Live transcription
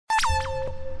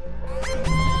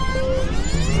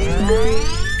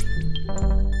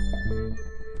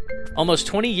Almost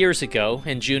 20 years ago,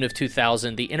 in June of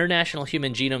 2000, the International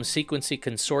Human Genome Sequencing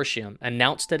Consortium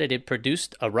announced that it had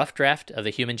produced a rough draft of the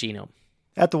human genome.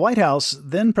 At the White House,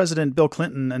 then-President Bill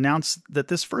Clinton announced that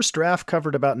this first draft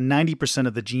covered about 90%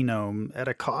 of the genome at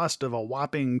a cost of a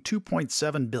whopping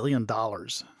 $2.7 billion.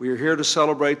 We are here to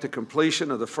celebrate the completion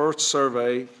of the first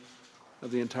survey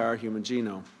of the entire human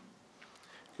genome.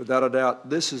 Without a doubt,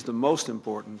 this is the most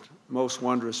important, most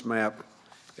wondrous map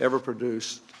ever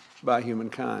produced by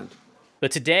humankind.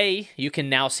 But today, you can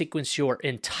now sequence your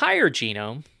entire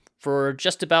genome for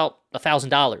just about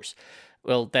 $1,000.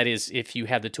 Well, that is, if you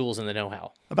have the tools and the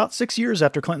know-how. About 6 years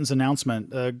after Clinton's announcement,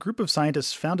 a group of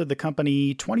scientists founded the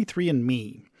company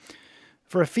 23andMe.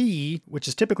 For a fee, which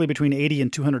is typically between $80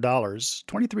 and $200,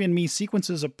 23andMe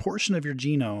sequences a portion of your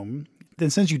genome, then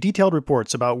sends you detailed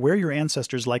reports about where your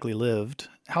ancestors likely lived,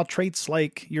 how traits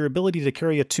like your ability to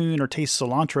carry a tune or taste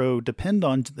cilantro depend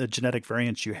on the genetic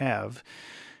variants you have,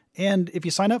 and if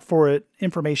you sign up for it,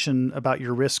 information about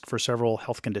your risk for several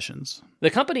health conditions. The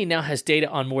company now has data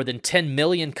on more than 10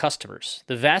 million customers,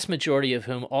 the vast majority of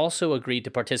whom also agreed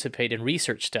to participate in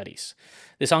research studies.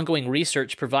 This ongoing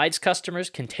research provides customers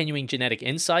continuing genetic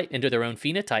insight into their own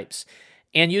phenotypes.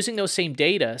 And using those same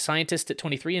data, scientists at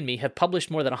 23andMe have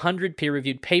published more than 100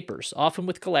 peer-reviewed papers, often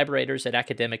with collaborators at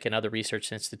academic and other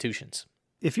research institutions.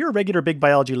 If you're a regular Big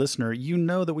Biology listener, you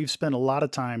know that we've spent a lot of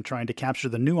time trying to capture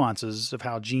the nuances of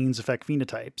how genes affect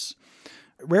phenotypes.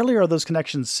 Rarely are those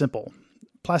connections simple.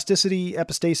 Plasticity,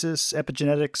 epistasis,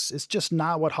 epigenetics is just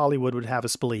not what Hollywood would have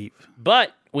us believe.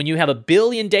 But when you have 1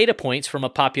 billion data points from a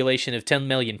population of 10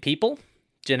 million people,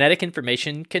 genetic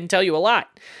information can tell you a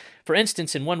lot. For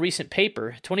instance, in one recent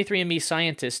paper, 23andMe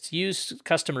scientists used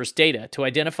customers' data to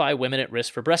identify women at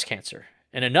risk for breast cancer.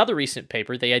 In another recent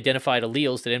paper, they identified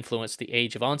alleles that influence the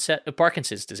age of onset of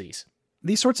Parkinson's disease.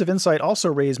 These sorts of insight also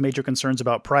raise major concerns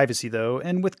about privacy, though,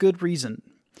 and with good reason.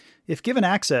 If given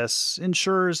access,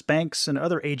 insurers, banks, and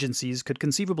other agencies could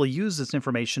conceivably use this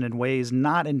information in ways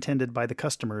not intended by the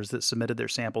customers that submitted their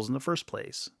samples in the first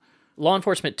place. Law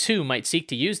enforcement, too, might seek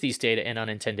to use these data in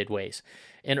unintended ways.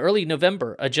 In early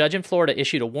November, a judge in Florida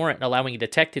issued a warrant allowing a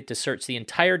detective to search the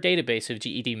entire database of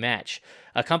GED Match,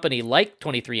 a company like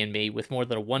 23andMe with more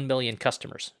than 1 million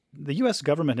customers. The U.S.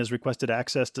 government has requested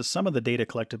access to some of the data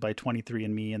collected by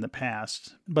 23andMe in the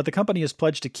past, but the company has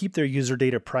pledged to keep their user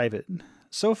data private.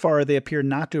 So far, they appear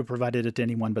not to have provided it to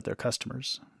anyone but their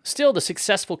customers. Still, the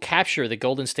successful capture of the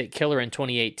Golden State Killer in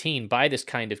 2018 by this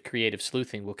kind of creative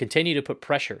sleuthing will continue to put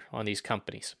pressure on these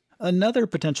companies. Another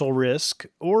potential risk,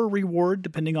 or reward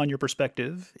depending on your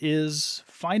perspective, is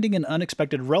finding an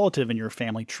unexpected relative in your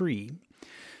family tree.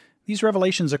 These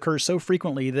revelations occur so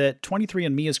frequently that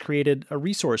 23andMe has created a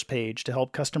resource page to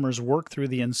help customers work through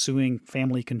the ensuing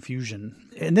family confusion.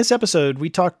 In this episode, we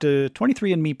talked to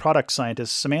 23andMe product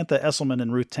scientists Samantha Esselman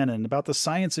and Ruth Tenen about the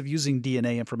science of using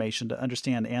DNA information to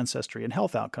understand ancestry and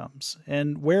health outcomes,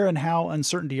 and where and how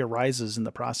uncertainty arises in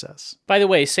the process. By the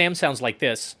way, Sam sounds like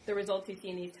this. The results you see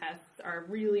in these tests are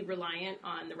really reliant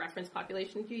on the reference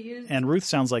populations you use. And Ruth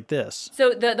sounds like this.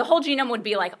 So the whole genome would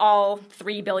be like all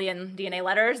 3 billion DNA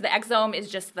letters. The exome is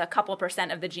just the couple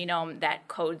 % of the genome that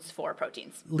codes for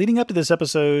proteins. Leading up to this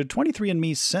episode,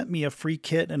 23andMe sent me a free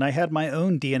kit and I had my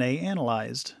own DNA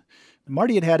analyzed.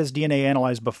 Marty had his DNA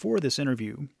analyzed before this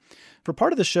interview. For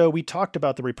part of the show, we talked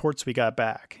about the reports we got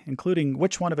back, including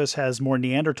which one of us has more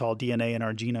Neanderthal DNA in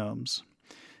our genomes.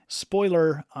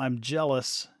 Spoiler, I'm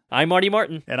jealous. I'm Marty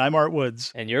Martin. And I'm Art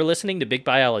Woods. And you're listening to Big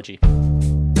Biology.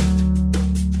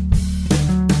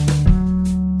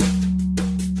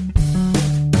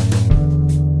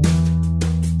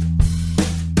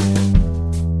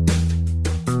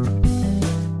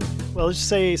 Well, let's just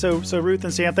say, so Ruth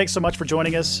and Sam, thanks so much for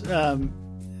joining us.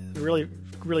 Really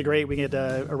great we get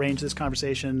to arrange this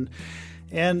conversation.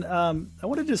 And I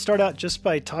wanted to start out just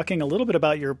by talking a little bit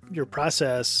about your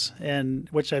process, and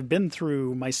which I've been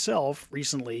through myself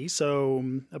recently. So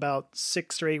about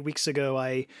 6 or 8 weeks ago,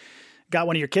 I got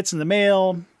one of your kits in the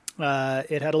mail.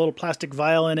 It had a little plastic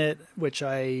vial in it, which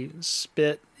I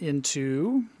spit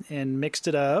into and mixed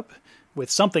it up with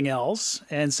something else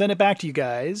and sent it back to you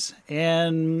guys.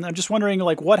 And I'm just wondering,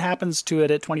 like, what happens to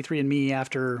it at 23andMe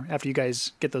after you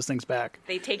guys get those things back?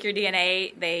 They take your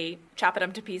DNA, they chop it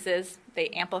up to pieces, they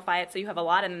amplify it so you have a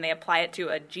lot, and then they apply it to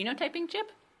a genotyping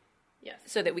chip. Yes.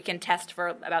 So that we can test for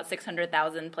about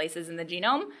 600,000 places in the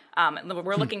genome.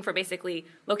 We're looking for basically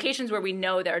locations where we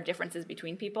know there are differences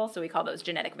between people. So we call those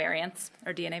genetic variants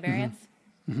or DNA variants.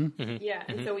 Mm-hmm. Mm-hmm. Yeah,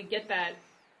 and so we get that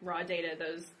raw data,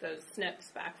 those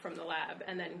SNPs back from the lab,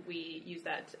 and then we use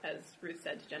that, as Ruth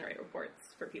said, to generate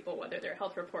reports for people, whether they're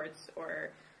health reports or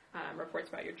reports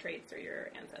about your traits or your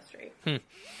ancestry.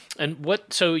 And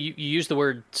so you use the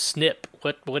word SNP.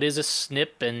 What is a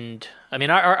SNP? And I mean,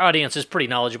 our audience is pretty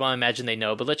knowledgeable. I imagine they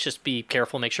know, but let's just be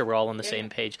careful, make sure we're all on the same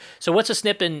page. So what's a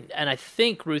SNP? And I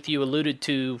think, Ruth, you alluded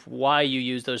to why you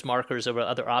use those markers over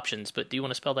other options, but do you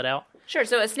want to spell that out? Sure.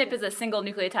 So a SNP is a single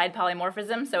nucleotide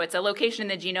polymorphism. So it's a location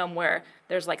in the genome where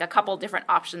there's like a couple different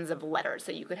options of letters.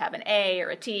 So you could have an A or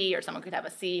a T, or someone could have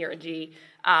a C or a G.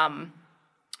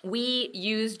 We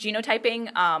use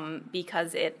genotyping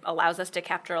because it allows us to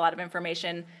capture a lot of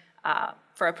information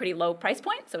for a pretty low price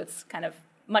point. So it's kind of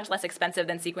much less expensive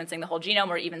than sequencing the whole genome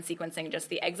or even sequencing just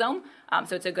the exome.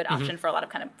 So it's a good option for a lot of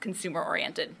kind of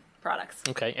consumer-oriented products.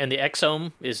 Okay, and the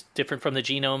exome is different from the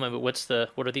genome. I mean,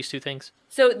 what are these two things?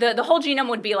 So the whole genome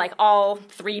would be like all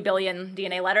 3 billion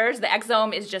DNA letters. The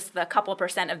exome is just the couple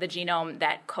percent of the genome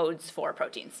that codes for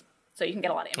proteins. So you can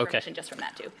get a lot of information just from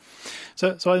that too.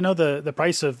 So I know the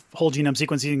price of whole genome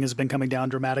sequencing has been coming down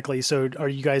dramatically. So are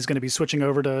you guys going to be switching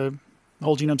over to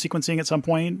whole genome sequencing at some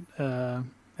point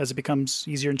as it becomes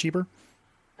easier and cheaper?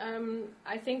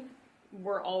 I think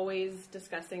we're always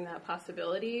discussing that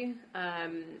possibility,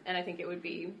 and I think it would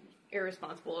be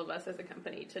irresponsible of us as a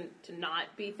company to not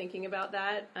be thinking about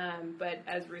that. But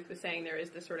as Ruth was saying, there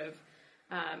is this sort of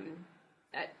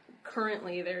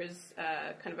currently there's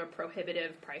kind of a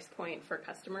prohibitive price point for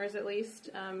customers, at least,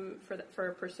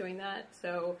 for pursuing that.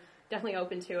 So definitely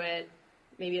open to it.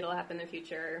 Maybe it'll happen in the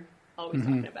future. Always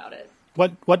talking about it.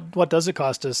 What does it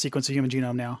cost to sequence a human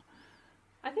genome now?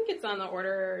 I think it's on the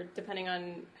order, depending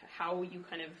on how you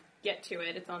kind of get to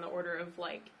it, it's on the order of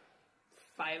like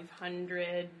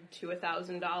 $500 to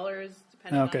 $1,000,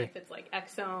 depending on if it's like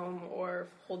exome or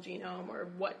whole genome or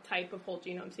what type of whole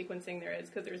genome sequencing there is,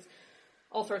 because there's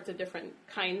all sorts of different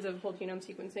kinds of whole genome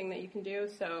sequencing that you can do.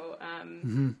 So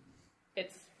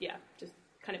it's, just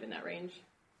kind of in that range.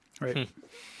 Right.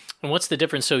 And what's the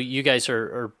difference? So you guys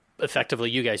are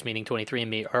effectively, you guys meaning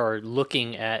 23andMe, are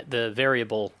looking at the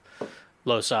variable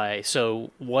loci.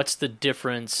 So what's the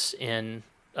difference in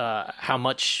how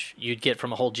much you'd get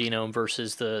from a whole genome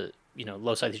versus the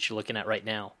loci that you're looking at right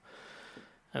now?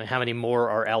 I mean, how many more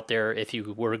are out there if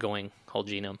you were going whole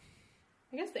genome?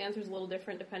 I guess the answer is a little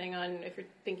different depending on if you're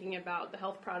thinking about the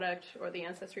health product or the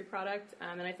ancestry product.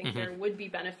 And I think there would be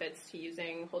benefits to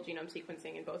using whole genome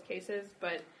sequencing in both cases.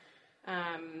 But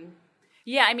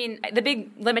yeah, I mean, the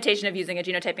big limitation of using a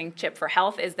genotyping chip for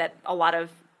health is that a lot of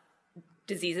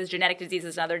diseases, genetic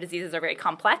diseases and other diseases, are very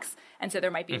complex. And so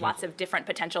there might be lots of different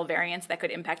potential variants that could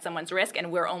impact someone's risk,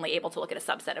 and we're only able to look at a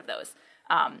subset of those.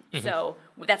 So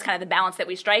that's kind of the balance that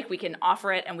we strike. We can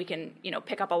offer it and we can,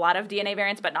 pick up a lot of DNA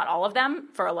variants, but not all of them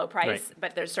for a low price. Right.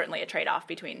 But there's certainly a trade-off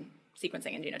between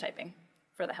sequencing and genotyping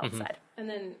for the health side. And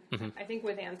then I think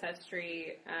with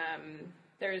Ancestry,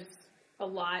 there's a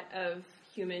lot of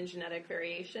human genetic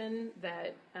variation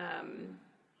that,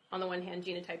 on the one hand,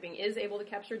 genotyping is able to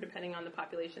capture depending on the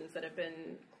populations that have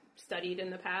been studied in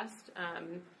the past.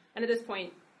 And at this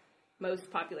point, most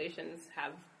populations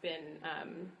have been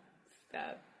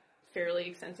fairly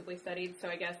extensively studied. So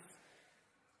I guess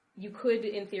you could,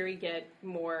 in theory, get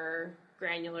more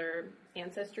granular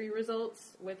ancestry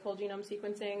results with whole genome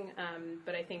sequencing.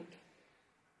 But I think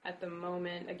at the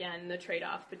moment, again, the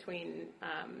trade-off between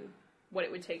what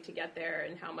it would take to get there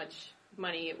and how much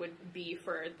money it would be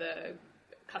for the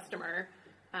customer,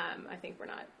 I think we're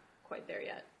not quite there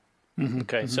yet.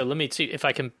 Okay, so let me see if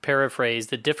I can paraphrase.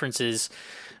 The differences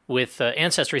with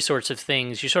ancestry sorts of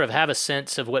things, you sort of have a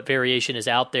sense of what variation is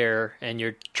out there, and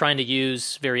you're trying to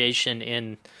use variation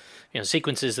in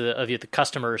sequences of the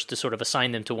customers to sort of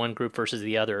assign them to one group versus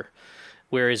the other.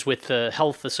 Whereas with the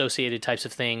health-associated types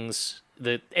of things,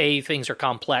 things are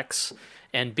complex,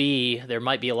 and B, there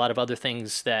might be a lot of other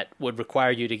things that would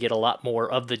require you to get a lot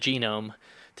more of the genome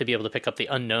to be able to pick up the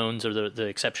unknowns or the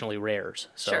exceptionally rares.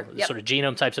 So Sure, yep. Sort of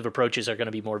genome types of approaches are going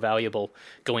to be more valuable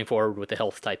going forward with the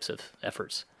health types of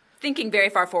efforts. Thinking very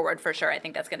far forward for sure. I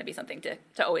think that's going to be something to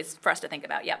always for us to think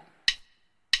about. Yep.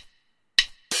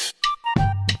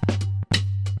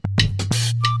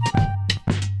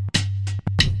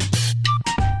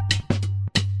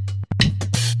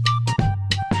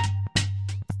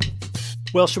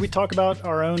 Well, should we talk about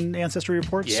our own ancestry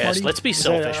reports? Yes, Marty? let's be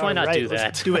selfish. Why not do that?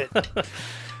 Let's do it.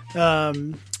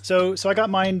 So I got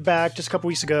mine back just a couple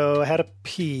weeks ago. I had a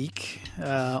peek,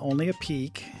 only a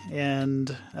peek,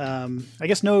 and I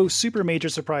guess no super major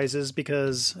surprises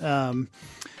because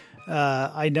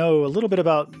I know a little bit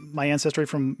about my ancestry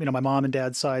from my mom and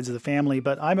dad's sides of the family,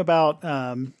 but I'm about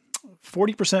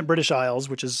 40% British Isles,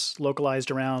 which is localized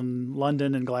around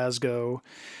London and Glasgow,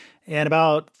 and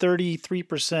about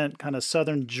 33% kind of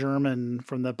southern German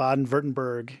from the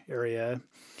Baden-Württemberg area.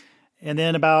 and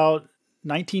then about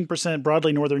 19%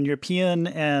 broadly Northern European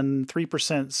and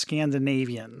 3%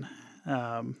 Scandinavian.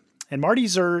 And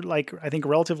Marty's are like, I think,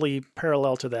 relatively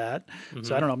parallel to that. Mm-hmm.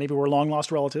 So I don't know, maybe we're long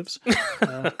lost relatives.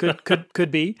 Could be.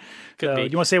 Could be. You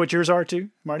want to say what yours are too,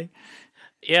 Marty?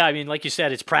 Yeah, I mean, like you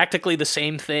said, it's practically the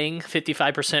same thing.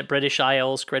 55% British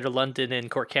Isles, Greater London and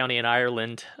Cork County in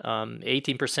Ireland.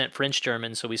 18% French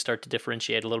German, so we start to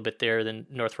differentiate a little bit there, the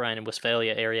North Rhine and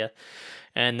Westphalia area.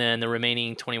 And then the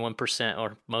remaining 21%,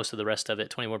 or most of the rest of it,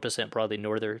 21% broadly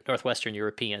Northwestern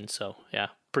European. So yeah,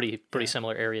 pretty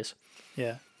similar areas.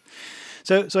 Yeah.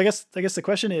 So I guess the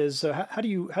question is, so how do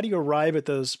you arrive at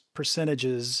those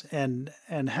percentages, and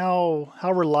how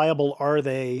reliable are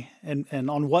they, and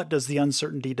on what does the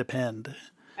uncertainty depend?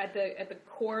 At the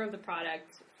core of the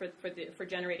product for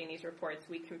generating these reports,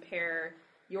 we compare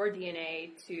your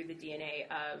DNA to the DNA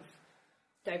of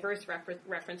diverse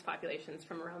reference populations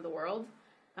from around the world.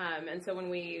 And so when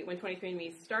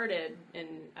 23andMe started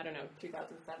in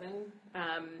 2007.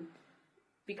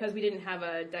 Because we didn't have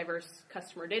a diverse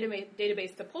customer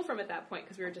database to pull from at that point,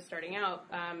 because we were just starting out,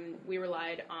 we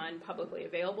relied on publicly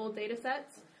available data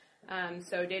sets.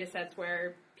 So data sets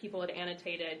where people had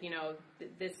annotated,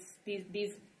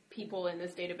 these people in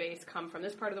this database come from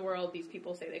this part of the world, these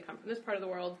people say they come from this part of the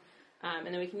world, and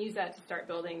then we can use that to start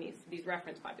building these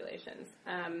reference populations.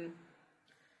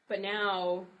 But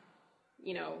now,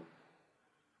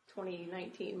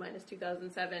 2019 minus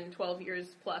 2007, 12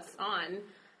 years plus on,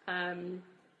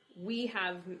 we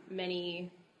have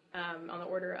many, on the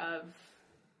order of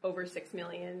over 6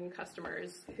 million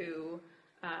customers who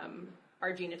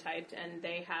are genotyped, and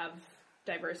they have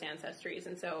diverse ancestries.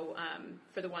 And so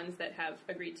for the ones that have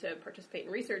agreed to participate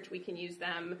in research, we can use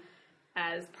them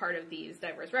as part of these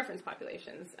diverse reference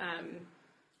populations.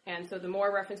 And so the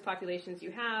more reference populations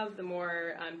you have, the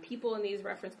more people in these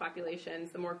reference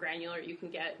populations, the more granular you can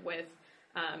get with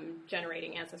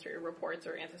generating ancestry reports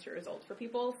or ancestry results for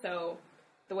people. So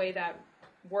the way that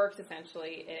works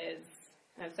essentially is,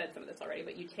 and I've said some of this already,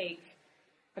 but you take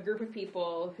a group of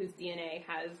people whose DNA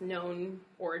has known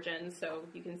origins, so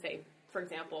you can say, for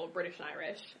example, British and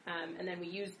Irish, and then we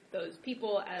use those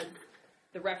people as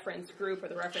the reference group or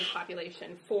the reference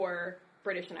population for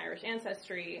British and Irish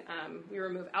ancestry. We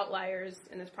remove outliers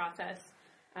in this process,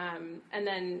 and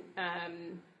then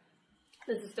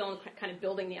this is still kind of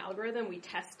building the algorithm. We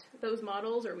test those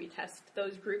models, or we test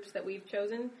those groups that we've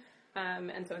chosen.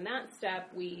 And so in that step,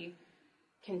 we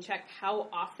can check how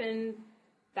often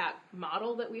that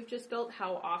model that we've just built,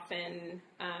 how often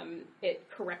it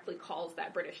correctly calls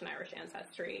that British and Irish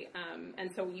ancestry. And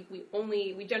so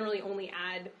we generally only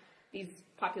add these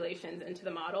populations into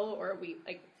the model, or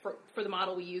for the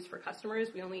model we use for customers,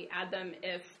 we only add them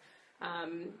if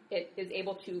it is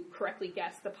able to correctly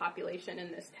guess the population in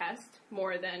this test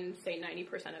more than, say,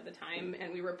 90% of the time,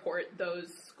 and we report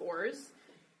those scores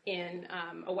in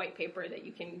a white paper that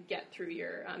you can get through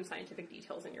your scientific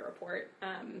details in your report.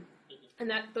 And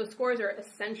that those scores are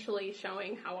essentially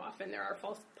showing how often there are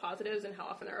false positives and how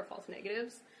often there are false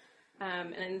negatives.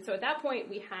 And so at that point,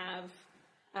 we have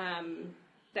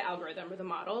the algorithm or the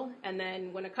model. And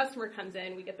then when a customer comes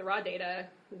in, we get the raw data.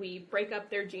 We break up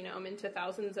their genome into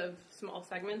thousands of small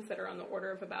segments that are on the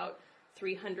order of about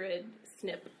 300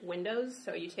 SNP windows.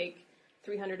 So you take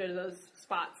 300 of those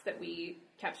spots that we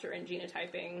capture in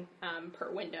genotyping per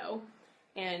window.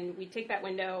 And we take that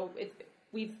window.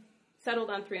 We've settled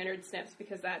on 300 SNPs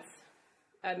because that's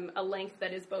a length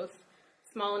that is both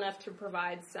small enough to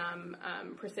provide some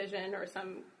precision or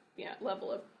some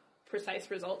level of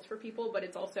precise results for people, but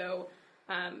it's also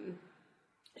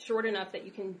short enough that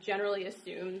you can generally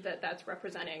assume that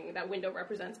that window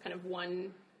represents kind of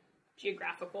one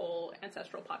geographical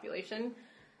ancestral population.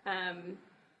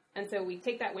 And so we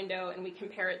take that window and we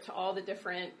compare it to all the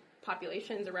different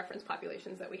populations or reference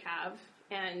populations that we have,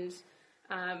 and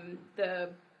the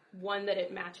one that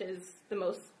it matches the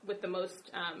most with the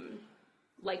most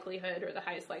likelihood or the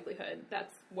highest likelihood,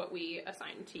 that's what we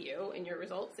assign to you in your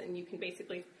results. And you can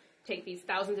basically take these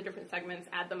thousands of different segments,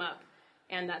 add them up,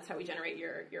 and that's how we generate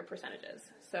your percentages.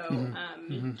 So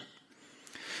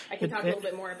I can talk a little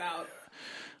bit more about.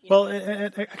 Well,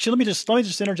 actually, let me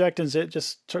just interject and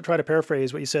just try to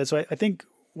paraphrase what you said. So I think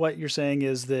what you're saying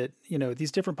is that,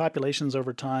 these different populations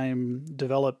over time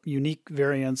develop unique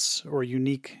variants or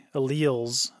unique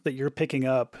alleles that you're picking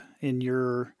up in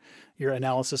your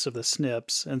analysis of the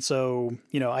SNPs. And so,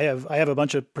 I have a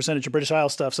bunch of percentage of British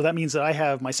Isles stuff. So that means that I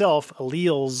have myself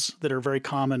alleles that are very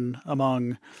common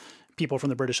among people from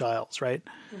the British Isles, right?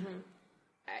 Mm-hmm.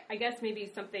 I guess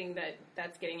maybe something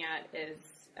that's getting at is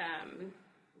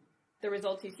the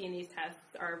results you see in these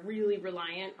tests are really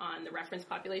reliant on the reference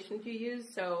populations you use.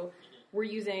 So we're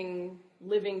using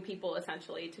living people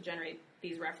essentially to generate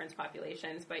these reference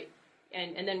populations,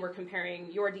 and then we're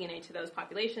comparing your DNA to those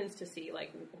populations to see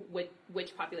like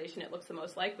which population it looks the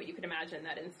most like. But you could imagine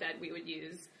that instead we would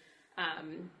use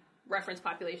reference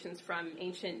populations from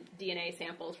ancient DNA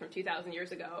samples from 2,000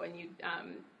 years ago, and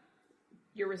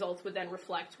your results would then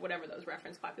reflect whatever those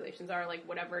reference populations are, like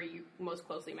whatever you most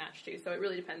closely match to. So it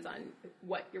really depends on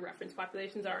what your reference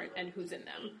populations are and who's in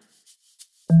them.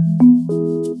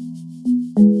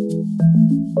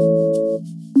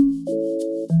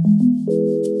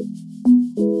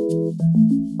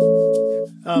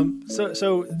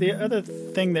 So the other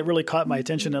thing that really caught my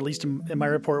attention, at least in my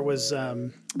report, was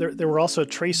there were also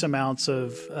trace amounts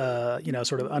of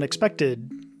sort of unexpected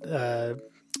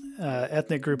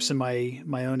ethnic groups in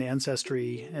my own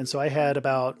ancestry, and so I had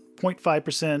about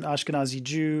 0.5% Ashkenazi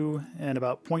Jew and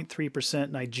about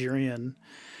 0.3% Nigerian,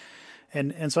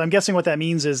 and so I'm guessing what that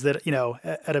means is that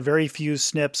at a very few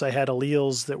SNPs I had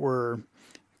alleles that were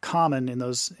common in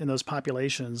those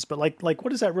populations, but like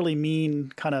what does that really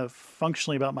mean kind of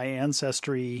functionally about my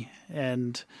ancestry?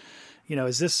 And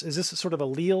is this sort of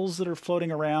alleles that are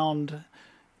floating around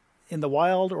in the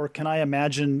wild, or can I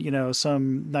imagine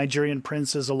some Nigerian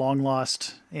prince as a long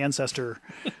lost ancestor?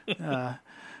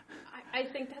 I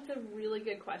think that's a really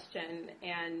good question,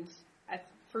 and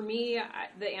for me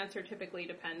the answer typically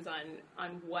depends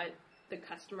on what the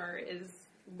customer is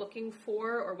looking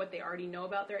for or what they already know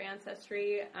about their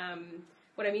ancestry.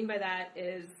 What I mean by that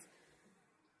is,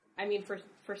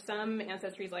 for some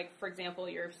ancestries, like for example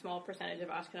your small percentage of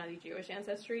Ashkenazi Jewish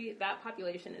ancestry, that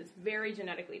population is very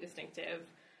genetically distinctive,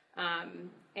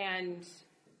 and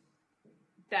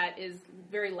that is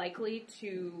very likely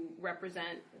to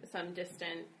represent some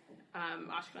distant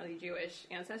Ashkenazi Jewish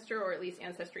ancestor, or at least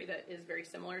ancestry that is very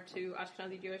similar to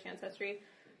Ashkenazi Jewish ancestry.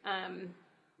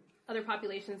 Other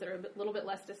populations that are a little bit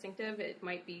less distinctive, it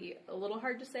might be a little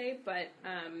hard to say, but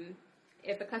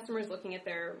if a customer is looking at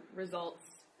their results,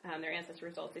 their ancestry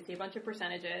results, they see a bunch of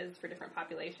percentages for different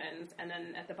populations, and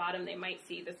then at the bottom they might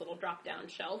see this little drop-down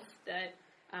shelf that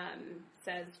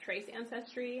says trace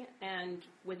ancestry, and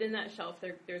within that shelf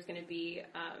there's going to be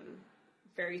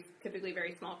typically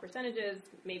very small percentages,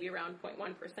 maybe around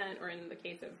 0.1%, or in the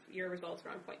case of your results,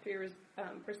 around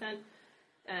 0.3%,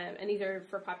 and these are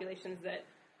for populations that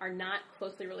are not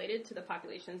closely related to the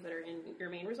populations that are in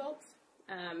your main results.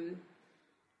 And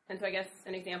so I guess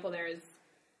an example there is,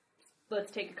 let's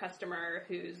take a customer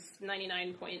who's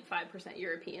 99.5%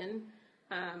 European,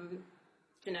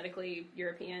 genetically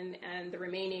European, and the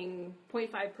remaining 0.5%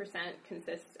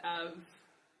 consists of,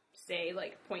 say,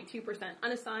 like 0.2%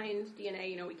 unassigned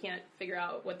DNA, we can't figure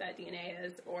out what that DNA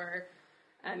is, or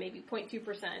maybe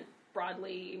 0.2%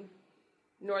 broadly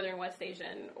Northern West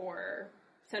Asian, or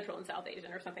Central and South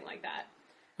Asian, or something like that.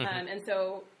 Mm-hmm. And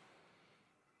so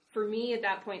for me at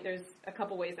that point, there's a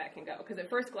couple ways that can go. Because at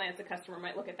first glance, a customer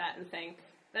might look at that and think,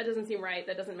 that doesn't seem right,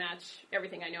 that doesn't match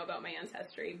everything I know about my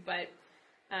ancestry. But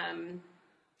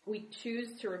we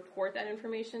choose to report that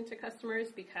information to customers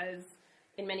because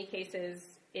in many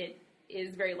cases, it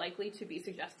is very likely to be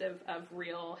suggestive of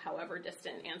real, however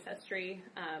distant ancestry.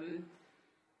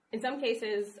 In some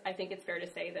cases, I think it's fair to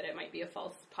say that it might be a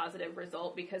false positive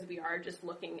result because we are just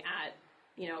looking at,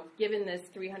 given this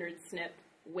 300 SNP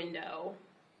window,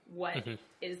 what mm-hmm.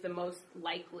 is the most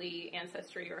likely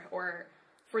ancestry, or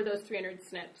for those 300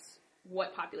 SNPs,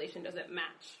 what population does it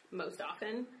match most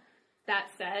often? That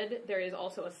said, there is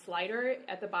also a slider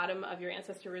at the bottom of your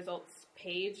ancestry results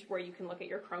page where you can look at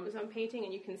your chromosome painting,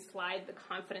 and you can slide the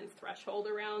confidence threshold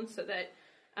around so that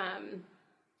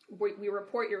we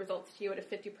report your results to you at a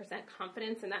 50%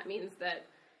 confidence, and that means that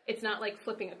it's not like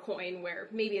flipping a coin where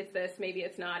maybe it's this, maybe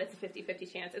it's not, it's a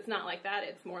 50-50 chance. It's not like that.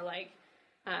 It's more like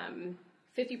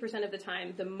 50% of the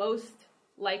time, the most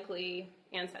likely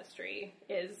ancestry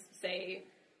is, say,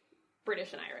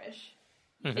 British and Irish.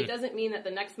 Mm-hmm. It doesn't mean that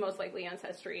the next most likely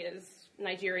ancestry is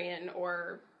Nigerian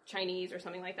or Chinese or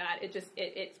something like that.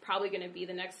 It's probably going to be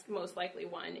the next most likely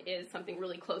one is something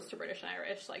really close to British and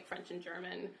Irish, like French and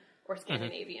German, or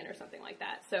Scandinavian, mm-hmm. or something like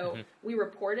that. So mm-hmm. we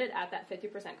report it at that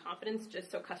 50% confidence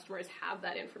just so customers have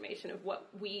that information of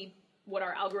what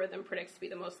our algorithm predicts to be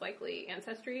the most likely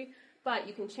ancestry. But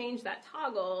you can change that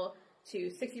toggle to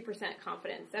 60%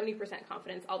 confidence, 70%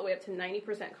 confidence, all the way up to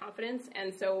 90% confidence.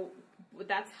 And so what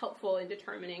that's helpful in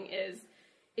determining is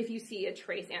if you see a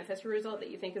trace ancestry result that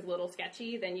you think is a little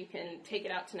sketchy, then you can take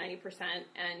it out to 90%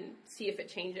 and see if it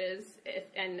changes.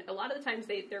 And a lot of the times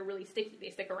they're really sticky. They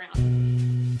stick around.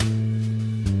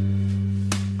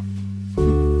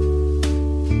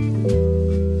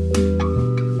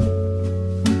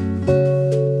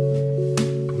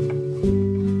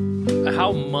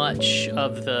 how much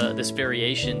of this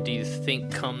variation do you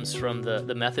think comes from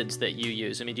the methods that you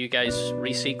use? I mean, do you guys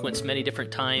resequence many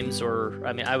different times, or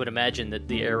I mean, I would imagine that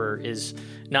the error is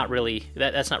not really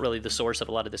that's not really the source of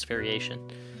a lot of this variation.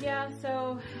 Yeah,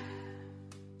 so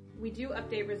we do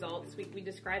update results. We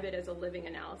describe it as a living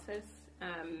analysis,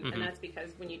 and that's because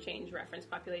when you change reference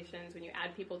populations, when you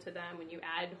add people to them, when you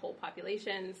add whole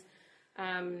populations,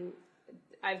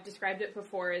 I've described it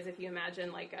before as if you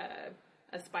imagine like a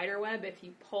spider web. If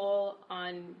you pull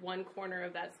on one corner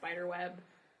of that spider web,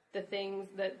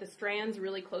 the strands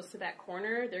really close to that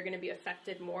corner, they're going to be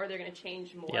affected more, they're going to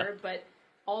change more, but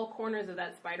all corners of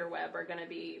that spider web are going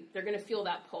to they're going to feel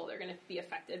that pull, they're going to be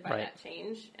affected by that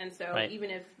change. And so even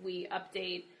if we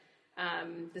update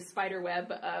the spider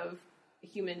web of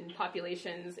human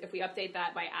populations, if we update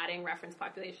that by adding reference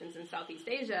populations in Southeast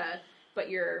Asia, but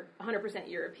you're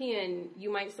 100% European, you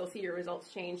might still see your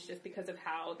results change just because of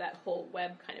how that whole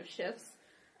web kind of shifts.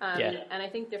 And I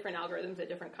think different algorithms at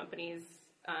different companies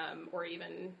or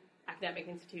even academic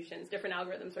institutions, different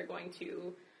algorithms are going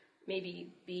to maybe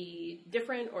be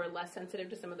different or less sensitive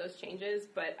to some of those changes.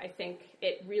 But I think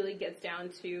it really gets down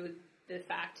to the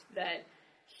fact that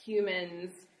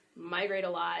humans migrate a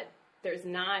lot. There's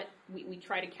not, we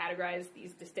try to categorize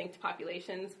these distinct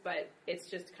populations, but it's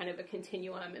just kind of a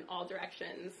continuum in all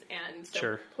directions. And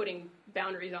so putting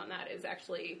boundaries on that is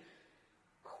actually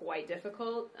quite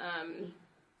difficult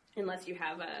unless you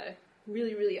have a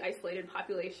really, really isolated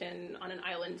population on an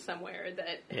island somewhere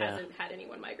that hasn't had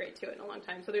anyone migrate to it in a long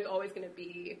time. So there's always going to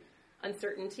be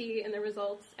uncertainty in the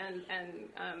results. And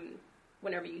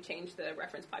whenever you change the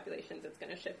reference populations, it's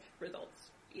going to shift results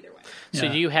either way.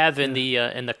 So do you have in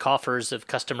the coffers of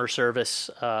customer service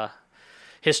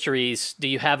histories, do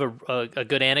you have a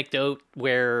good anecdote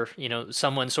where,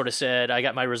 someone sort of said, I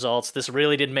got my results, this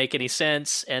really didn't make any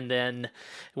sense, and then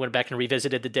went back and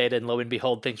revisited the data, and lo and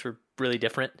behold, things were really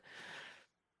different?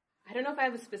 I don't know if I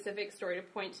have a specific story to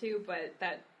point to, but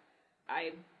that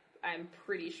I'm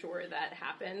pretty sure that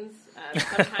happens,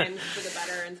 sometimes for the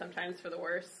better and sometimes for the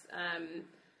worse.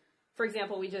 For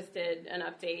example, we just did an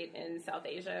update in South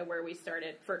Asia where we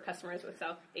started for customers with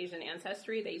South Asian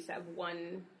ancestry. They used to have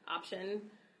one option,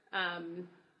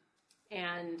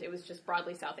 and it was just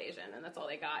broadly South Asian, and that's all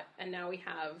they got. And now we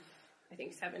have, I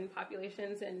think, 7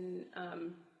 populations in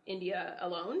India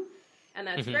alone, and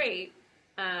that's great.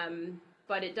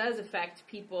 But it does affect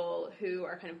people who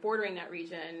are kind of bordering that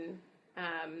region.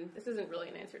 This isn't really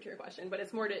an answer to your question, but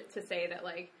it's more to say that,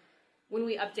 like, when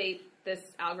we update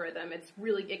this algorithm,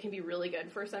 it can be really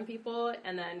good for some people,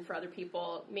 and then for other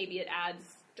people, maybe it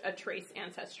adds a trace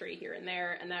ancestry here and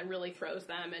there, and that really throws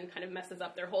them and kind of messes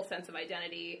up their whole sense of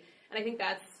identity. And I think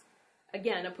that's,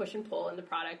 again, a push and pull in the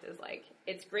product is like,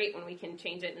 it's great when we can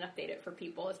change it and update it for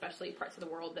people, especially parts of the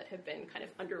world that have been kind of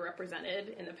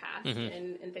underrepresented in the past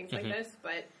in things like this,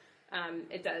 but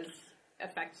it does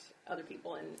affect other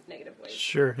people in negative ways.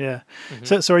 Sure, yeah.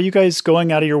 So are you guys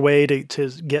going out of your way to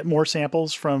get more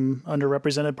samples from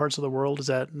underrepresented parts of the world? Is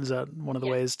that one of the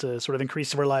ways to sort of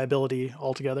increase the reliability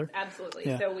altogether? Absolutely.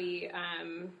 Yeah. So we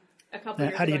a couple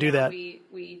years How do you ago do now, that?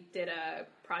 we did a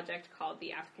project called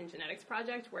the African Genetics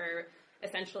Project, where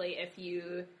essentially if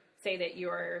you say that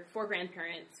your 4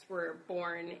 grandparents were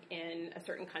born in a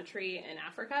certain country in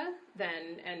Africa,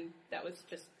 and that was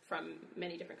just from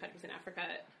many different countries in Africa.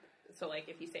 So, like,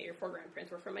 if you say your 4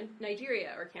 grandparents were from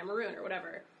Nigeria or Cameroon or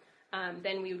whatever,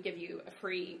 then we would give you a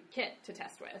free kit to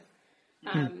test with.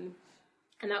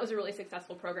 And that was a really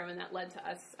successful program, and that led to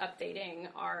us updating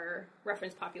our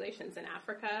reference populations in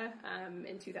Africa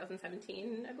in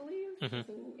 2017, I believe,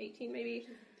 2018 maybe.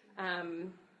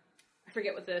 I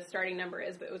forget what the starting number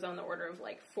is, but it was on the order of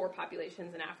like 4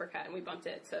 populations in Africa, and we bumped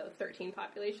it to 13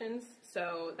 populations.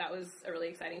 So that was a really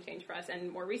exciting change for us. And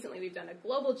more recently, we've done a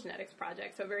global genetics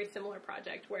project, so a very similar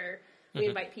project where we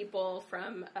invite people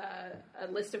from a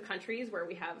list of countries where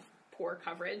we have poor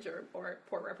coverage or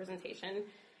poor representation,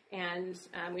 and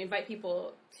we invite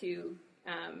people to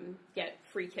get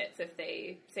free kits if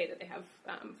they say that they have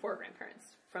 4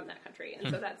 grandparents from that country. And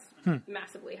so that's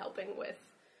massively helping with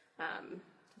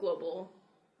global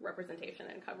representation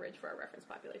and coverage for our reference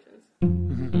populations.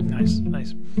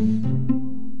 Nice.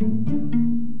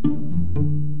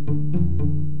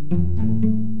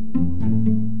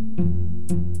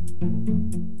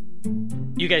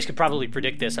 You guys could probably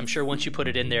predict this. I'm sure once you put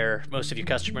it in there, most of your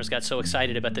customers got so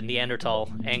excited about the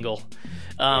Neanderthal angle.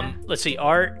 Let's see,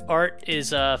 Art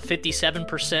is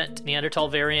 57% Neanderthal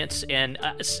variants, and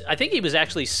I think he was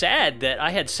actually sad that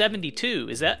I had 72.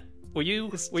 Is that Were you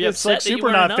It's upset like that you super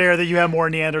weren't not enough? fair that you have more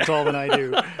Neanderthal than I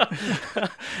do.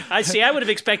 I see. I would have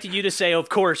expected you to say, "Of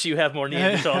course, you have more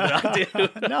Neanderthal than I do."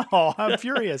 No, I'm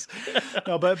furious.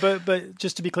 No, but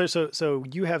just to be clear, so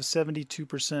you have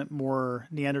 72% more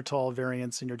Neanderthal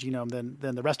variants in your genome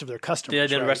than the rest of their customers. Yeah,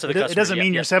 than the right? rest of the customers. It doesn't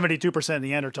mean yeah. you're 72%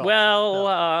 Neanderthal.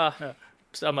 Well,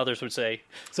 some others would say.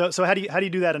 So how do you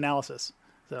do that analysis?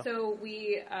 So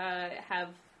we have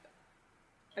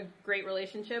a great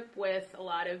relationship with a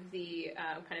lot of the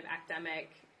kind of academic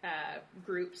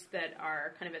groups that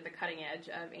are kind of at the cutting edge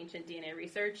of ancient DNA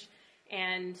research.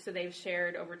 And so they've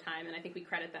shared over time, and I think we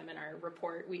credit them in our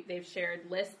report, they've shared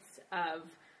lists of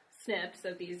SNPs,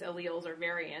 of these alleles or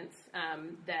variants,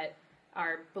 that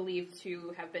are believed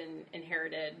to have been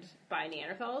inherited by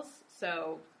Neanderthals.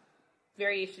 So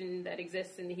variation that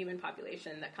exists in the human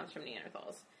population that comes from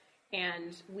Neanderthals.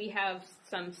 And we have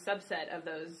some subset of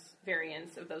those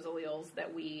variants, of those alleles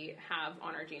that we have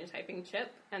on our genotyping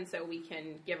chip. And so we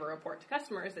can give a report to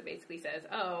customers that basically says,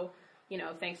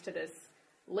 thanks to this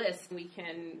list, we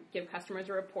can give customers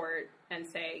a report and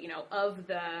say, of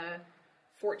the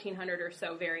 1,400 or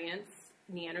so variants,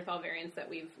 Neanderthal variants that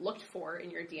we've looked for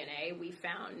in your DNA, we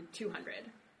found 200.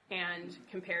 And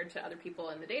compared to other people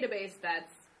in the database, that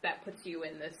puts you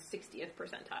in the 60th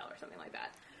percentile or something like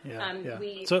that.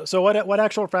 Yeah. So what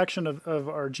actual fraction of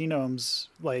our genomes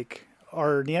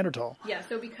are Neanderthal? Yeah.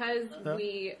 So because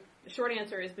the short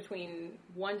answer is between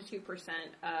 1% to 2%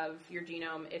 of your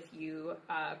genome if you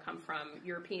come from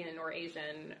European or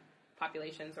Asian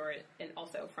populations, and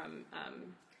also from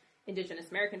indigenous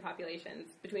American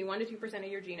populations. Between 1% to 2% of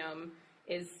your genome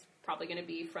is probably going to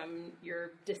be from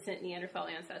your distant Neanderthal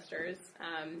ancestors.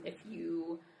 If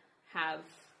you have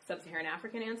sub-Saharan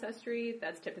African ancestry,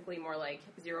 that's typically more like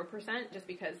 0%, just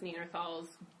because Neanderthals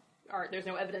there's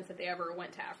no evidence that they ever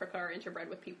went to Africa or interbred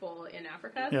with people in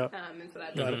Africa. Yep. And so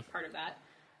that's part of that.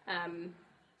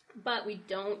 But we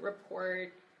don't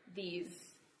report these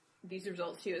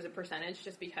results to you as a percentage,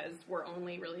 just because we're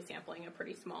only really sampling a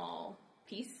pretty small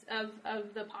piece of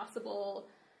the possible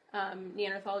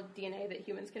Neanderthal DNA that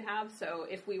humans could have. So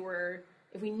if we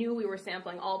knew we were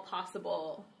sampling all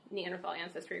possible Neanderthal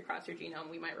ancestry across your genome,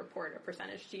 we might report a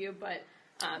percentage to you. But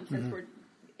since we're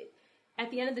at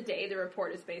the end of the day, the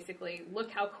report is basically, look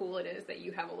how cool it is that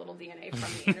you have a little DNA from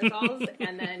Neanderthals.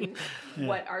 And then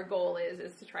what our goal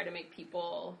is to try to make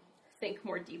people think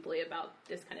more deeply about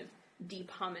this kind of deep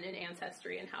hominin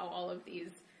ancestry and how all of these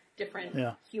different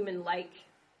human-like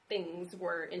things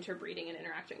were interbreeding and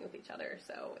interacting with each other.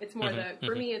 So it's more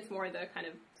for me, it's more the kind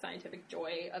of scientific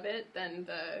joy of it than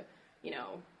the,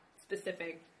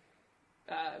 specific,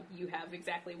 you have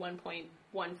exactly 1.15%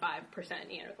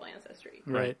 Neanderthal ancestry.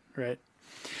 Right.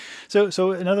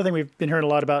 So another thing we've been hearing a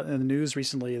lot about in the news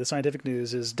recently, the scientific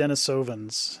news, is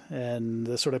Denisovans and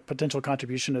the sort of potential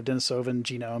contribution of Denisovan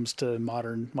genomes to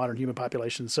modern human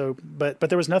populations. So, but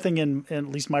there was nothing in at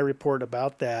least my report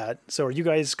about that. So are you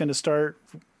guys going to start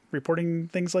reporting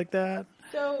things like that?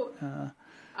 So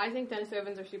I think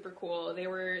Denisovans are super cool.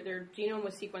 Their genome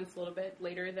was sequenced a little bit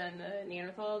later than the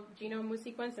Neanderthal genome was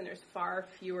sequenced, and there's far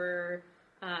fewer,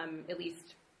 at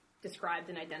least described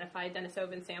and identified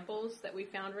Denisovan samples that we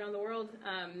found around the world.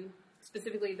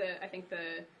 Specifically, I think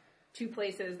the two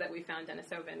places that we found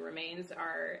Denisovan remains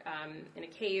are in a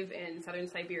cave in southern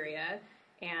Siberia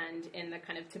and in the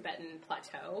kind of Tibetan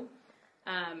plateau.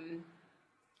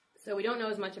 So we don't know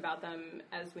as much about them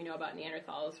as we know about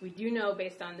Neanderthals. We do know,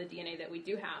 based on the DNA that we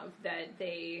do have, that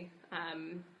they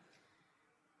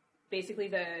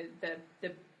basically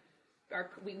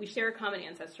we share a common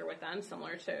ancestor with them,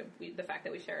 similar to the fact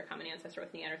that we share a common ancestor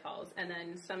with Neanderthals. And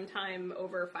then sometime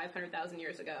over 500,000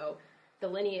 years ago, the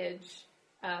lineage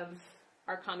of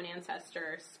our common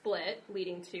ancestor split,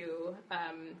 leading to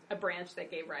a branch that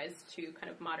gave rise to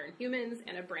kind of modern humans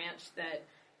and a branch that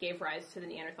gave rise to the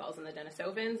Neanderthals and the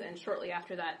Denisovans. And shortly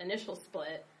after that initial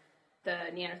split, the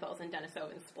Neanderthals and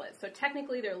Denisovans split. So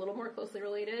technically, they're a little more closely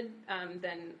related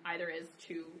than either is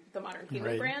to the modern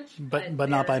human branch. But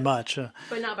not by much.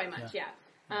 But not by much, yeah.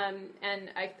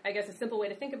 And I guess a simple way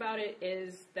to think about it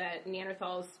is that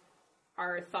Neanderthals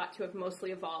are thought to have mostly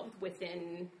evolved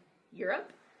within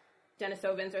Europe.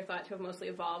 Denisovans are thought to have mostly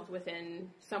evolved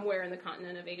within somewhere in the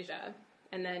continent of Asia.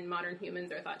 And then modern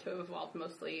humans are thought to have evolved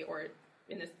mostly, or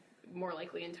in this more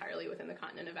likely entirely, within the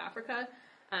continent of Africa.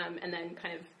 And then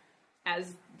kind of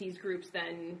as these groups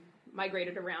then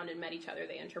migrated around and met each other,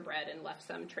 they interbred and left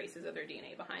some traces of their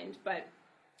DNA behind. But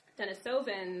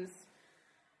Denisovans,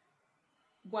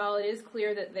 while it is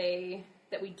clear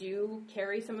that we do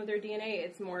carry some of their DNA,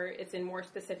 it's in more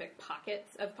specific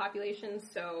pockets of populations.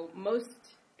 So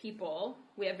most people,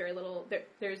 we have very little,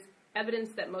 there's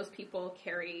evidence that most people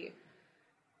carry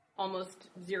almost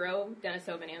zero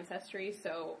Denisovan ancestry,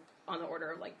 so on the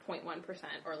order of like 0.1%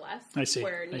 or less, I see.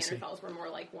 where Neanderthals were more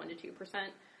like 1 to 2%.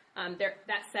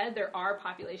 That said, there are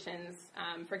populations,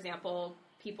 for example,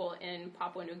 people in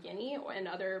Papua New Guinea and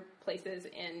other places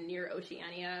in near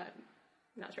Oceania.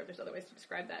 I'm not sure if there's other ways to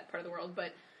describe that part of the world,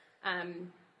 but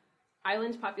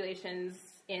island populations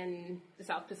in the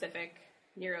South Pacific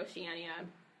near Oceania,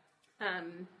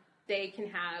 they can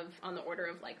have on the order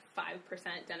of like 5%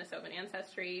 Denisovan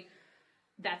ancestry.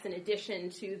 That's in addition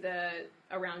to the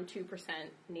around 2%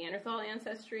 Neanderthal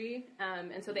ancestry.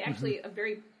 And so they actually, a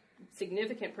very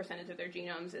significant percentage of their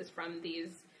genomes is from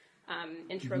these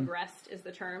introgressed is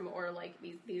the term, or like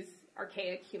these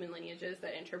archaic human lineages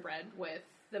that interbred with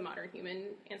the modern human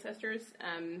ancestors.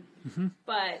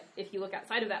 But if you look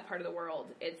outside of that part of the world,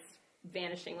 it's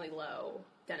vanishingly low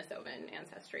Denisovan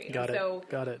ancestry. Got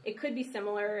it. It could be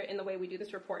similar in the way we do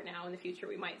this report now. In the future,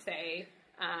 we might say,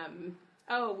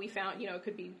 we found, it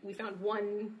could be, we found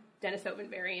one Denisovan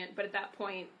variant, but at that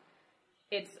point,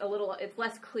 it's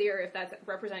less clear if that's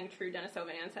representing true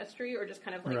Denisovan ancestry or just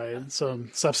kind of like some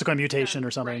subsequent mutation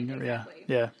or something. Right, exactly.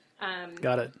 Yeah.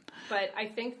 Got it. But I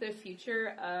think the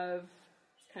future of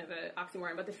kind of an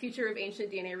oxymoron, but the future of ancient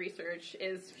DNA research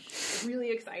is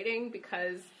really exciting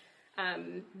because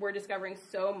we're discovering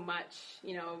so much,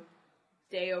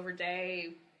 day over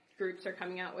day. Groups are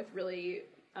coming out with really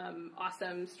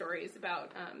awesome stories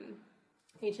about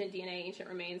ancient DNA, ancient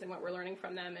remains, and what we're learning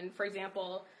from them. And for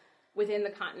example, within the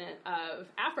continent of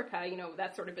Africa,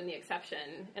 that's sort of been the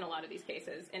exception in a lot of these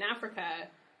cases. In Africa,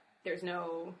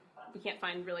 we can't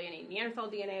find really any Neanderthal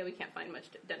DNA, we can't find much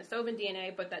Denisovan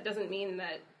DNA, but that doesn't mean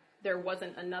that there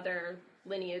wasn't another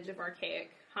lineage of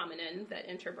archaic hominin that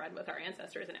interbred with our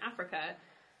ancestors in Africa.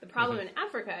 The problem in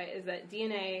Africa is that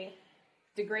DNA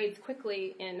degrades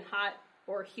quickly in hot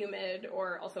or humid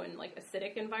or also in like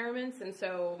acidic environments, and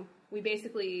so we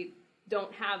basically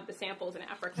don't have the samples in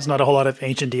Africa. There's not a whole lot of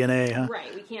ancient DNA, huh?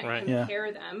 Right, we can't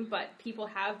compare them, but people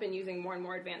have been using more and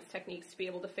more advanced techniques to be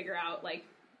able to figure out, like,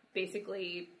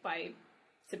 basically by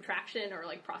subtraction or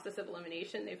like process of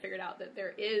elimination, they figured out that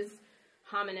there is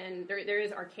hominin, there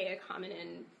is archaic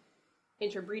hominin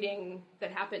interbreeding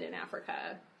that happened in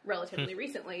Africa relatively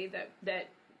recently that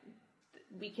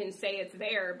we can say it's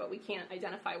there, but we can't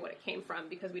identify what it came from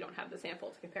because we don't have the sample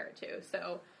to compare it to.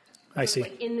 So I see.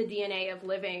 Like in the DNA of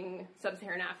living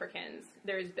sub-Saharan Africans,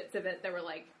 there's bits of it that were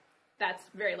like, that's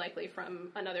very likely from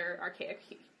another archaic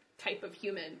type of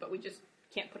human, but we just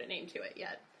can't put a name to it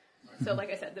yet. So like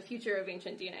I said, the future of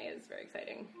ancient DNA is very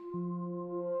exciting.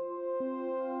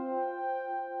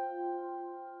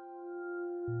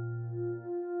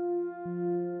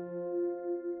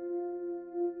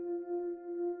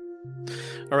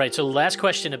 All right, so last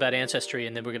question about ancestry,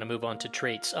 and then we're going to move on to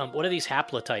traits. What are these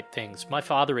haplotype things? My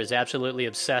father is absolutely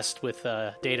obsessed with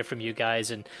data from you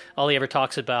guys, and all he ever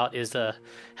talks about is the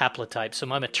haplotype. So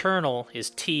my maternal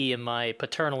is T, and my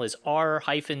paternal is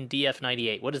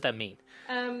R-DF98. What does that mean?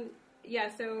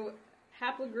 So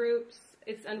haplogroups,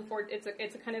 it's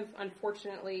a kind of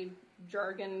unfortunately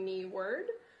jargony word.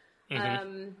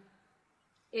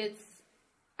 It's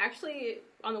actually,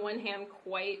 on the one hand,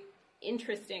 quite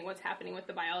interesting what's happening with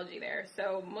the biology there.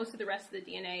 So most of the rest of the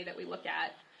DNA that we look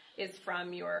at is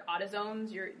from your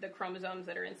autosomes, the chromosomes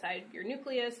that are inside your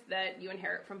nucleus that you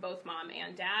inherit from both mom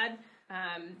and dad.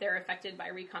 They're affected by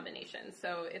recombination.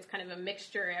 So it's kind of a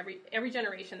mixture. Every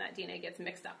generation that DNA gets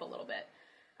mixed up a little bit.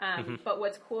 But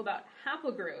what's cool about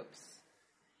haplogroups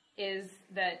is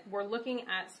that we're looking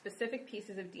at specific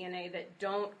pieces of DNA that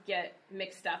don't get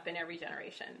mixed up in every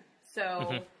generation.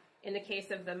 So in the case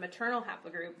of the maternal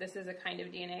haplogroup, this is a kind of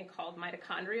DNA called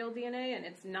mitochondrial DNA, and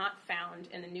it's not found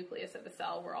in the nucleus of the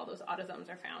cell where all those autosomes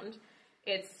are found.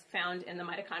 It's found in the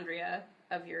mitochondria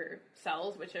of your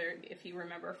cells, which are, if you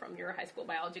remember from your high school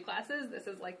biology classes, this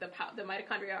is like the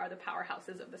mitochondria are the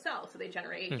powerhouses of the cell. So they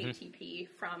generate ATP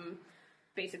from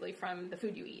the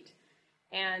food you eat.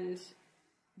 And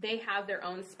they have their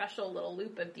own special little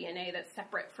loop of DNA that's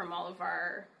separate from all of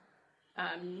our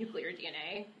nuclear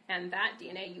DNA, and that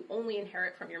DNA you only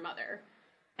inherit from your mother,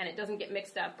 and it doesn't get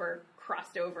mixed up or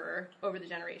crossed over the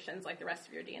generations like the rest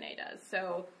of your DNA does.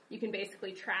 So you can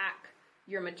basically track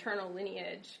your maternal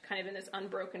lineage kind of in this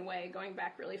unbroken way, going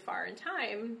back really far in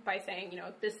time by saying,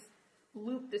 this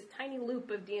tiny loop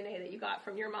of DNA that you got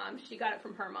from your mom, she got it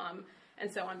from her mom,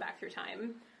 and so on back through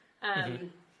time.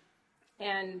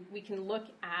 And we can look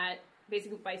at,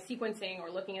 basically by sequencing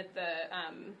or looking at the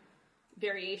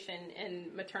variation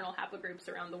in maternal haplogroups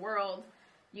around the world,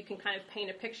 you can kind of paint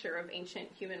a picture of ancient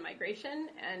human migration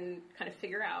and kind of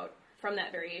figure out from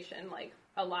that variation, like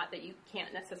a lot that you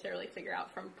can't necessarily figure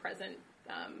out from present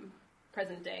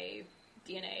day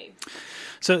DNA.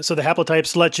 So the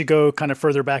haplotypes let you go kind of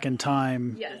further back in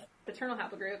time. Yes, paternal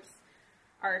haplogroups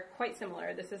are quite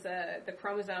similar. This is the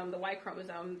chromosome, the Y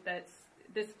chromosome.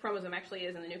 This chromosome actually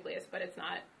is in the nucleus, but it's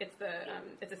not. It's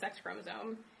a sex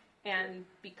chromosome, and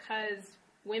because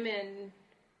women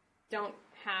don't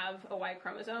have a Y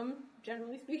chromosome,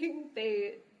 generally speaking,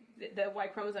 the Y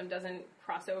chromosome doesn't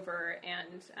cross over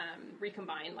and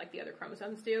recombine like the other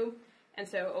chromosomes do. And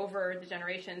so over the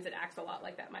generations, it acts a lot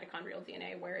like that mitochondrial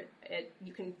DNA, where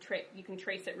you can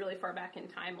trace it really far back in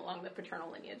time along the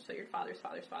paternal lineage, so your father's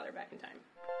father's father back in time.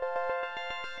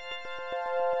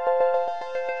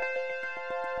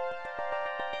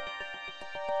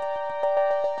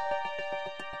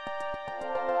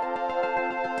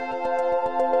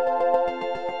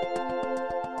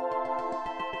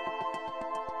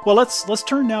 Well, let's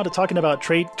turn now to talking about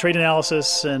trait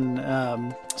analysis,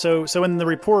 and so in the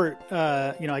report,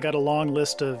 I got a long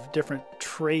list of different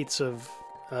traits of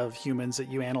humans that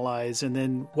you analyze, and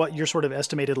then what your sort of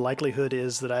estimated likelihood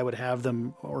is that I would have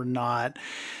them or not,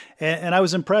 and I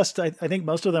was impressed. I think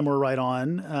most of them were right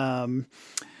on,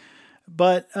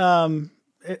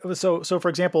 So for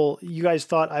example, you guys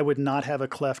thought I would not have a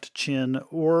cleft chin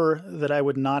or that I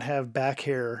would not have back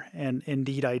hair, and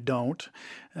indeed I don't.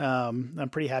 I'm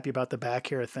pretty happy about the back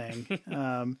hair thing.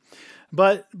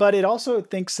 But it also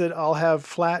thinks that I'll have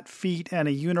flat feet and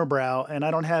a unibrow, and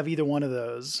I don't have either one of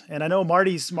those. And I know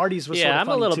Marty's was sort of funny too. Yeah, I'm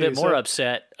a little bit more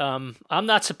upset. I'm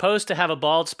not supposed to have a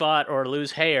bald spot or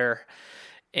lose hair,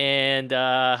 and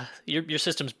your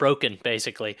system's broken,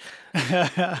 basically.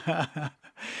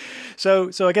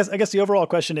 So I guess the overall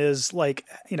question is, like,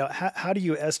 how do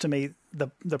you estimate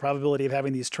the probability of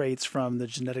having these traits from the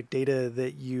genetic data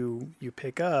that you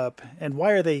pick up, and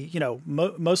why are they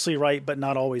mostly right but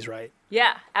not always right?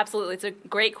 Yeah, absolutely. It's a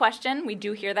great question. We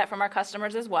do hear that from our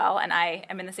customers as well, and I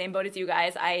am in the same boat as you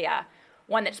guys.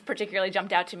 One that particularly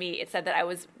jumped out to me, it said that I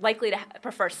was likely to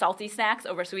prefer salty snacks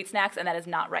over sweet snacks, and that is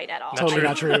not right at all. Totally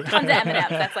not true. Tons of M&Ms.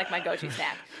 That's like my go-to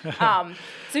snack.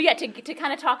 To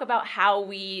kind of talk about how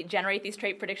we generate these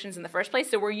trait predictions in the first place.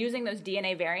 So we're using those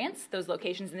DNA variants, those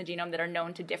locations in the genome that are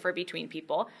known to differ between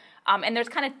people. And there's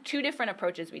kind of two different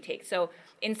approaches we take. So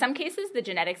in some cases, the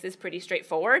genetics is pretty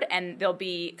straightforward, and there'll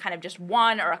be kind of just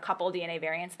one or a couple DNA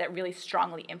variants that really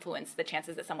strongly influence the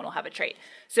chances that someone will have a trait.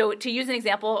 So to use an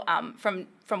example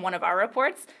from one of our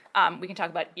reports, we can talk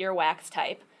about earwax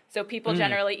type. So people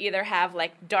generally either have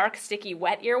like dark, sticky,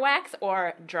 wet earwax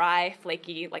or dry,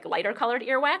 flaky, like lighter colored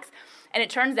earwax. And it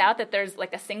turns out that there's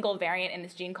like a single variant in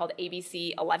this gene called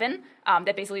ABC11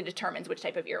 that basically determines which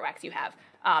type of earwax you have.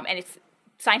 And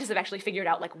scientists have actually figured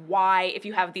out like why, if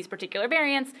you have these particular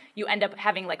variants, you end up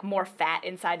having like more fat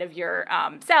inside of your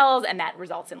cells, and that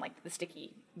results in like the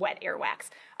sticky, wet earwax.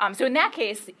 So in that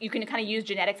case, you can kind of use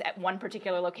genetics at one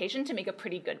particular location to make a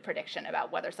pretty good prediction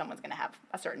about whether someone's going to have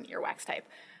a certain earwax type.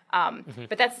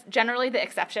 But that's generally the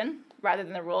exception rather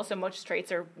than the rule. So most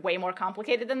traits are way more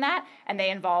complicated than that, and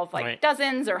they involve like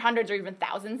dozens or hundreds or even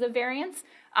thousands of variants.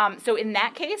 So in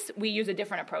that case, we use a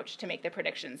different approach to make the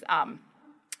predictions.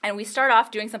 And we start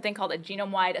off doing something called a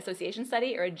genome-wide association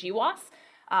study, or a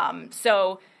GWAS.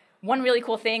 So one really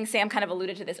cool thing, Sam kind of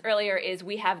alluded to this earlier, is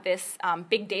we have this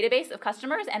big database of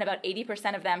customers, and about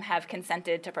 80% of them have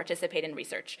consented to participate in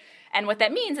research. And what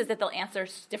that means is that they'll answer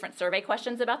different survey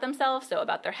questions about themselves, so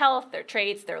about their health, their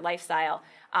traits, their lifestyle.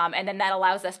 And then that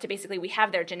allows us to basically, we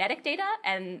have their genetic data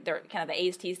and their kind of the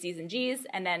A's, T's, C's, and G's,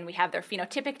 and then we have their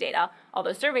phenotypic data, all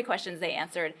those survey questions they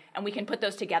answered, and we can put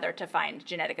those together to find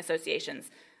genetic associations.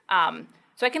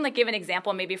 So I can give an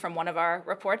example maybe from one of our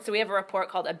reports. So we have a report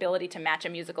called Ability to Match a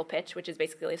Musical Pitch, which is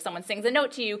basically if someone sings a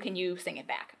note to you, can you sing it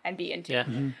back and be in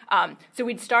tune? So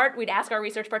we'd ask our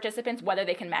research participants whether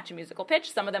they can match a musical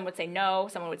pitch. Some of them would say no,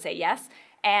 someone would say yes.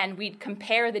 And we'd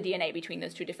compare the DNA between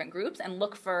those two different groups and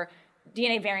look for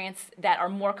DNA variants that are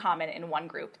more common in one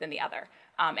group than the other.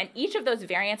 And each of those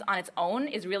variants on its own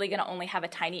is really going to only have a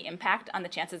tiny impact on the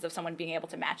chances of someone being able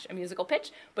to match a musical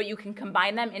pitch, but you can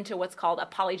combine them into what's called a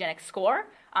polygenic score.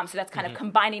 So that's kind of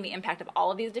combining the impact of all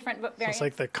of these different variants. So it's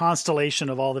like the constellation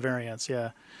of all the variants,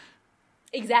 yeah.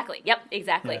 Exactly. Yep,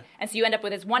 exactly. Yeah. And so you end up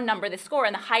with this one number, this score,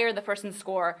 and the higher the person's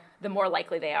score, the more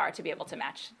likely they are to be able to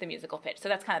match the musical pitch. So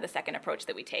that's kind of the second approach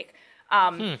that we take.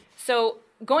 So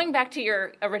going back to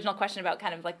your original question about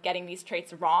kind of like getting these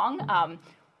traits wrong,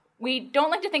 we don't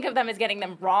like to think of them as getting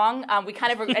them wrong. We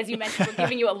kind of, as you mentioned, we're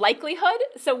giving you a likelihood.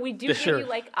 So we do give you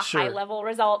like a high-level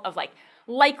result of like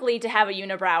likely to have a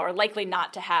unibrow or likely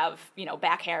not to have,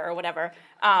 back hair or whatever.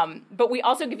 But we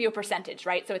also give you a percentage,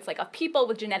 right? So it's like of people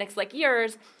with genetics like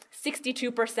yours,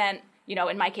 62%,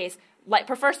 in my case,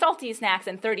 prefer salty snacks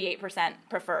and 38%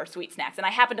 prefer sweet snacks. And I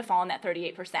happen to fall in that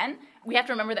 38%. We have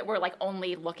to remember that we're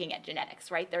only looking at genetics,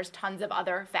 right? There's tons of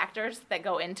other factors that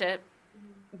go into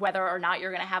whether or not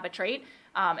you're going to have a trait,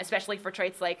 especially for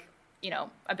traits like,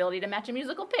 ability to match a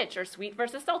musical pitch or sweet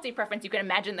versus salty preference. You can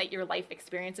imagine that your life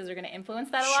experiences are going to influence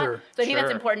that a lot. So I think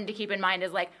that's important to keep in mind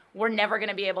is we're never going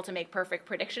to be able to make perfect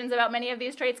predictions about many of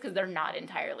these traits because they're not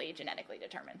entirely genetically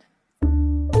determined.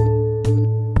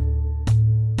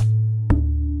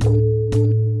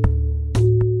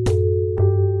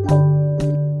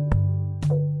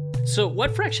 So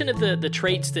what fraction of the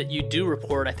traits that you do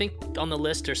report, I think on the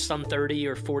list there's some 30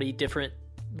 or 40 different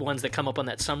ones that come up on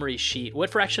that summary sheet. What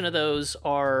fraction of those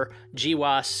are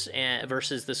GWAS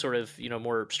versus the sort of,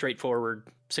 more straightforward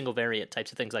single variant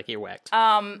types of things like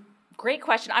earwax? Great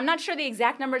question. I'm not sure the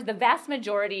exact numbers. The vast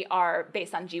majority are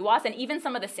based on GWAS, and even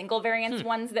some of the single variants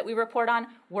ones that we report on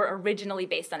were originally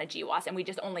based on a GWAS, and we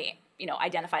just only,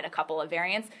 identified a couple of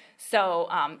variants. So,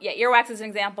 earwax is an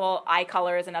example. Eye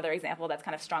color is another example that's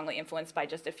kind of strongly influenced by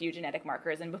just a few genetic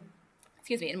markers, in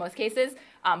most cases.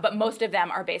 But most of them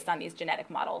are based on these genetic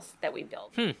models that we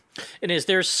build. And is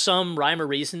there some rhyme or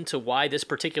reason to why this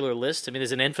particular list? I mean,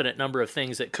 there's an infinite number of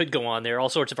things that could go on there, all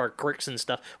sorts of our quirks and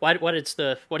stuff. Why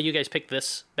do you guys pick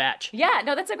this batch? Yeah,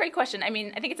 no, that's a great question. I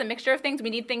mean, I think it's a mixture of things. We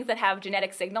need things that have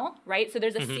genetic signal, right? So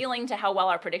there's a ceiling to how well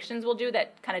our predictions will do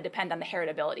that kind of depend on the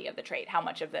heritability of the trait, how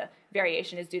much of the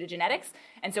variation is due to genetics.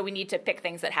 And so we need to pick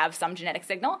things that have some genetic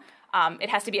signal. It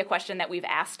has to be a question that we've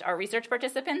asked our research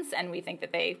participants, and we think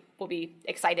that they will be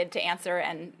excited to answer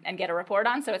and get a report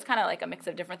on. So it's kind of like a mix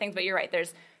of different things. But you're right,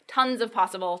 there's tons of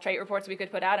possible trait reports we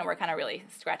could put out, and we're kind of really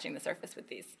scratching the surface with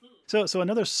these. So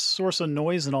another source of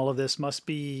noise in all of this must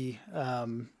be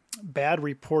bad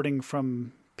reporting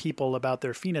from people about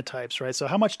their phenotypes, right? So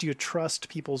how much do you trust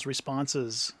people's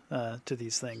responses to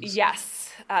these things?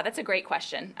 Yes, that's a great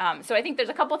question. So I think there's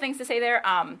a couple things to say there.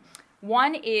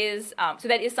 One is, so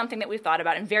that is something that we've thought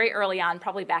about, and very early on,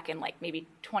 probably back in maybe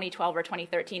 2012 or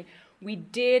 2013, we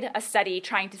did a study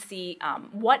trying to see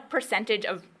what percentage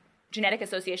of genetic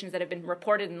associations that have been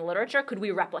reported in the literature could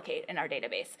we replicate in our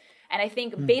database. And I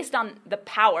think based on the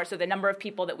power, so the number of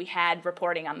people that we had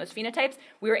reporting on those phenotypes,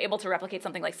 we were able to replicate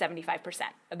something like 75%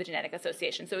 of the genetic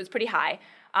association. So it was pretty high.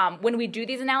 When we do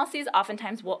these analyses,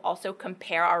 oftentimes we'll also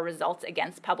compare our results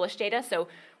against published data. So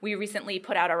we recently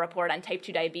put out a report on type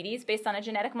 2 diabetes based on a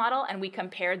genetic model, and we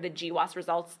compared the GWAS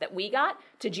results that we got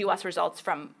to GWAS results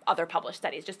from other published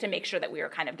studies, just to make sure that we were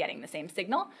kind of getting the same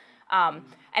signal. And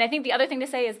I think the other thing to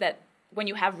say is that when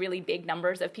you have really big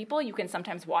numbers of people, you can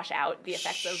sometimes wash out the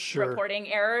effects of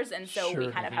reporting errors, and so we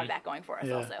kind of have that going for us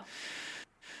also.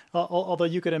 Although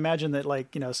you could imagine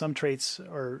that some traits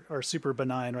are super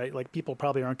benign, right? Like people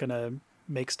probably aren't going to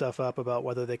make stuff up about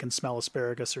whether they can smell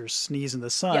asparagus or sneeze in the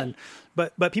sun,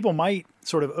 but people might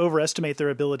sort of overestimate their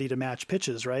ability to match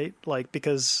pitches, right?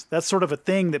 Because that's sort of a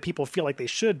thing that people feel like they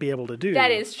should be able to do.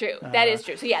 That is true. That is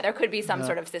true. So there could be some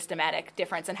sort of systematic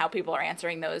difference in how people are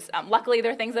answering those. Luckily,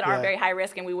 they're things that aren't very high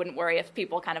risk, and we wouldn't worry if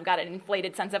people kind of got an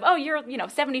inflated sense of, you're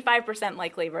 75%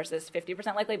 likely versus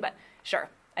 50% likely. But sure,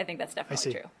 I think that's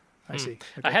definitely true. I see. Okay.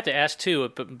 I have to ask, too,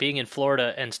 being in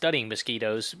Florida and studying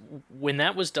mosquitoes, when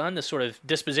that was done, the sort of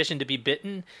disposition to be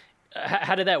bitten,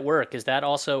 how did that work? Is that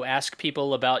also ask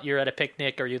people about you're at a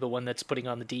picnic, or you're the one that's putting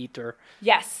on the DEET? Or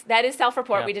Yes, that is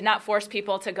self-report. Yeah. We did not force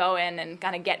people to go in and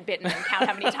kind of get bitten and count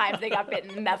how many times they got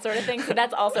bitten and that sort of thing. So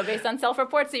that's also based on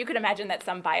self-report. So you could imagine that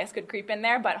some bias could creep in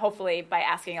there, but hopefully by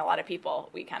asking a lot of people,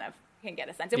 we kind of can get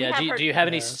a sense. And do you have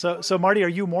any? So Marty, are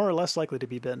you more or less likely to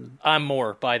be bitten? I'm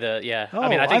more by the Oh, I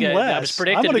mean, I think I'm less. I was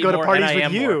predicted I'm going to go to more, parties and I with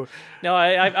am you. More. No,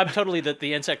 I'm totally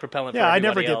the insect repellent. Yeah, for I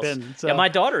never everybody get else. bitten. So. Yeah, my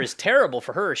daughter is terrible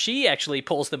for her. She actually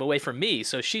pulls them away from me,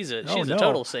 so she's a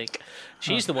total sink.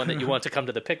 She's the one that you want to come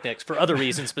to the picnics for other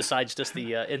reasons besides just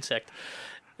the insect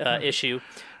issue.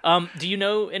 Do you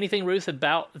know anything, Ruth,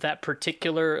 about that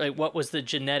particular, what was the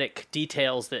genetic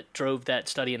details that drove that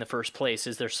study in the first place?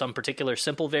 Is there some particular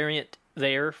simple variant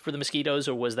there for the mosquitoes,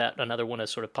 or was that another one, a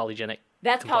sort of polygenic?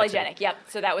 That's polygenic, yep.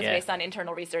 So that was based on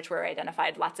internal research where we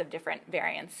identified lots of different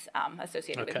variants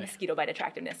associated with mosquito bite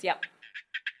attractiveness, yep.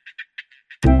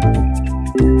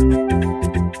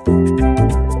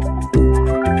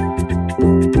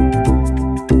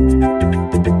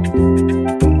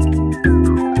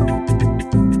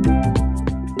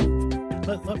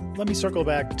 Let me circle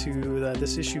back to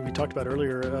this issue we talked about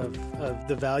earlier of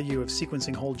the value of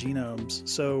sequencing whole genomes.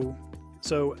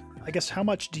 So I guess how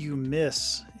much do you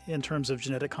miss in terms of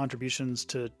genetic contributions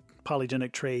to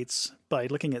polygenic traits by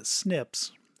looking at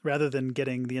SNPs rather than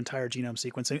getting the entire genome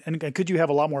sequence? And could you have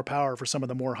a lot more power for some of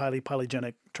the more highly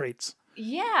polygenic traits?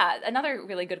 Yeah, another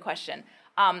really good question.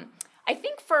 I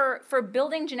think for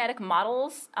building genetic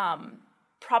models,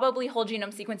 probably whole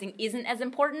genome sequencing isn't as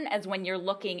important as when you're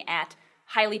looking at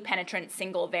highly penetrant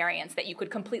single variants that you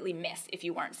could completely miss if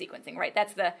you weren't sequencing, right?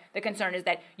 That's the concern, is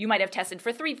that you might have tested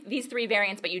for these three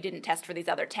variants, but you didn't test for these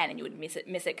other 10 and you would miss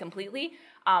it completely.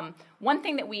 One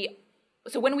thing that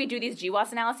so when we do these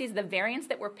GWAS analyses, the variants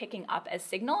that we're picking up as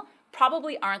signal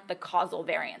probably aren't the causal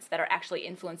variants that are actually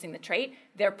influencing the trait.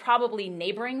 They're probably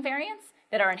neighboring variants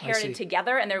that are inherited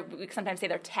together, and we sometimes say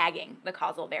they're tagging the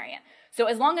causal variant. So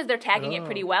as long as they're tagging it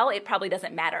pretty well, it probably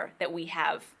doesn't matter that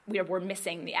we're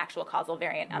missing the actual causal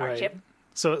variant on our chip.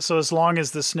 So as long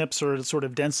as the SNPs are sort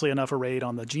of densely enough arrayed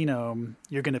on the genome,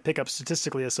 you're going to pick up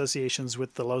statistically associations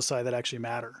with the loci that actually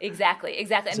matter. Exactly.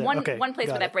 And one place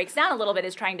where that breaks down a little bit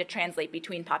is trying to translate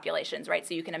between populations, right?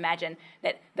 So you can imagine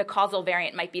that the causal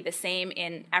variant might be the same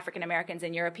in African Americans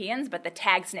and Europeans, but the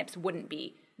tag SNPs wouldn't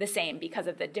be the same because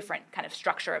of the different kind of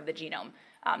structure of the genome,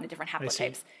 the different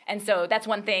haplotypes. And so that's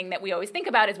one thing that we always think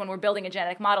about is when we're building a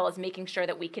genetic model is making sure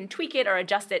that we can tweak it or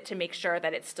adjust it to make sure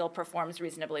that it still performs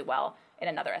reasonably well in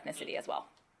another ethnicity as well.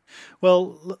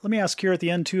 Well, let me ask here at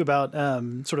the end too about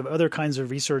sort of other kinds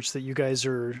of research that you guys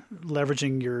are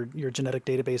leveraging your genetic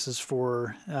databases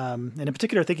for, and in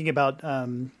particular thinking about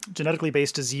genetically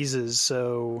based diseases.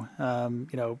 So,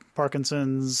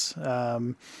 Parkinson's,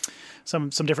 some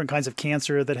different kinds of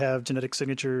cancer that have genetic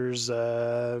signatures,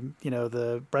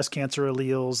 the breast cancer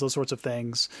alleles, those sorts of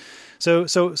things. So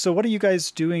what are you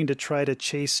guys doing to try to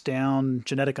chase down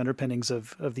genetic underpinnings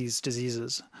of these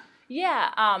diseases? Yeah,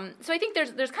 so I think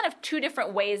there's kind of two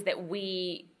different ways that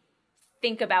we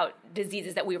think about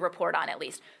diseases that we report on, at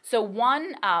least. So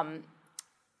one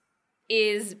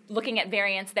is looking at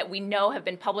variants that we know have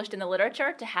been published in the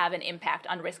literature to have an impact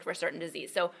on risk for certain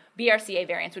disease. So BRCA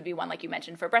variants would be one, like you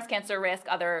mentioned, for breast cancer risk,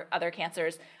 other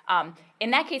cancers.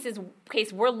 In that case,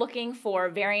 we're looking for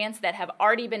variants that have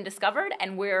already been discovered,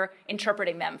 and we're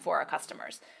interpreting them for our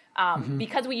customers.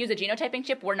 Because we use a genotyping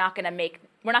chip, we're not going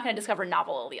to discover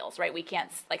novel alleles, right? We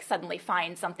can't suddenly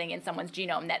find something in someone's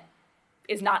genome that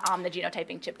is not on the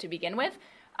genotyping chip to begin with.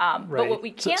 Right. But what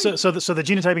we can so the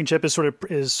genotyping chip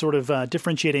is sort of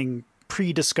differentiating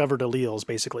pre-discovered alleles,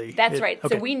 basically. That's right.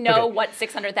 Okay. So we know what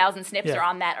 600,000 SNPs are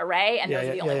on that array, and those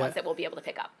are the only ones that we'll be able to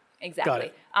pick up. Exactly. Got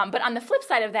it. But on the flip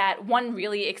side of that, one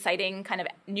really exciting kind of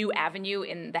new avenue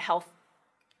in the health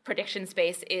prediction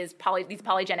space is these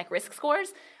polygenic risk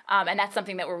scores, and that's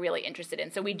something that we're really interested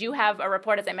in. So we do have a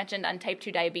report, as I mentioned, on type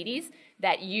 2 diabetes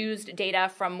that used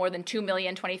data from more than 2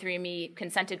 million 23andMe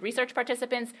consented research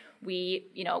participants. We,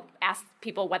 asked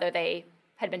people whether they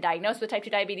had been diagnosed with type 2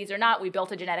 diabetes or not. We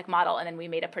built a genetic model, and then we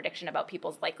made a prediction about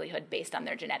people's likelihood based on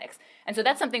their genetics. And so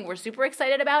that's something we're super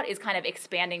excited about, is kind of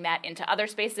expanding that into other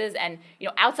spaces. And,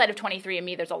 outside of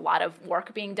 23andMe, there's a lot of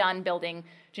work being done building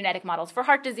genetic models for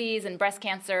heart disease and breast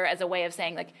cancer as a way of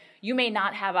saying, you may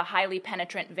not have a highly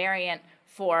penetrant variant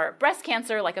for breast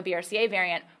cancer, like a BRCA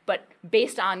variant, but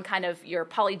based on kind of your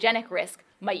polygenic risk,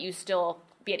 might you still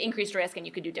be at increased risk, and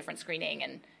you could do different screening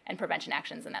and prevention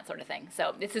actions and that sort of thing.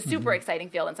 So it's a super exciting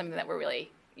field and something that we're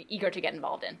really eager to get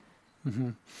involved in. Mm-hmm.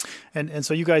 And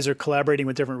so you guys are collaborating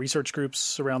with different research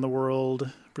groups around the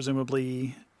world,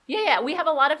 presumably. Yeah, we have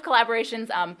a lot of collaborations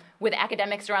with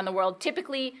academics around the world.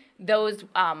 Typically, those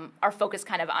are focused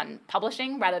kind of on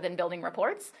publishing rather than building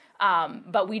reports.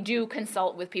 But we do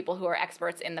consult with people who are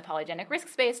experts in the polygenic risk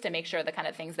space to make sure the kind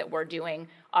of things that we're doing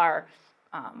are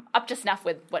up to snuff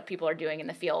with what people are doing in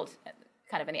the field,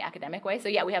 kind of in the academic way. So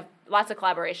yeah, we have lots of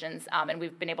collaborations, and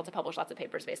we've been able to publish lots of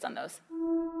papers based on those.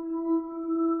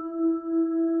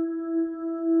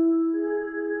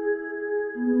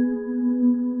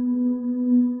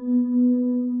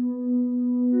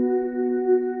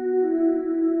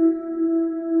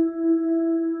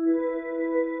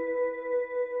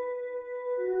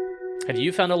 Have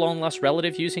you found a long-lost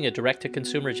relative using a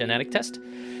direct-to-consumer genetic test?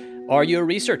 Are you a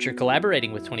researcher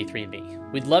collaborating with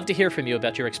 23andMe? We'd love to hear from you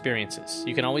about your experiences.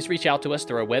 You can always reach out to us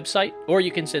through our website, or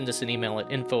you can send us an email at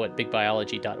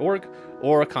info@bigbiology.org,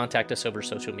 or contact us over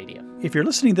social media. If you're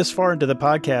listening this far into the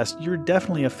podcast, you're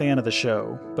definitely a fan of the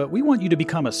show, but we want you to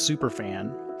become a super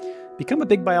fan. Become a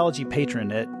Big Biology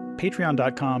patron at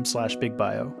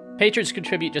patreon.com/bigbio. Patrons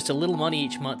contribute just a little money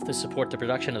each month to support the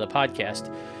production of the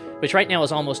podcast, which right now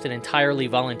is almost an entirely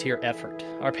volunteer effort.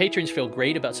 Our patrons feel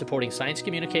great about supporting science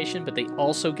communication, but they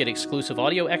also get exclusive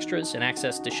audio extras and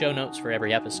access to show notes for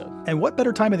every episode. And what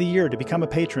better time of the year to become a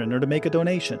patron or to make a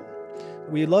donation?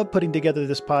 We love putting together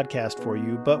this podcast for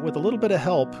you, but with a little bit of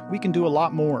help, we can do a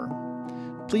lot more.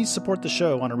 Please support the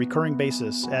show on a recurring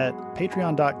basis at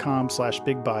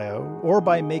patreon.com/bigbio or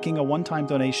by making a one-time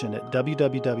donation at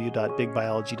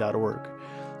www.bigbiology.org.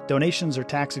 Donations are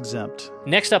tax exempt.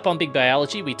 Next up on Big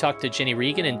Biology, we talked to Jenny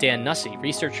Regan and Dan Nussey,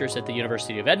 researchers at the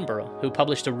University of Edinburgh, who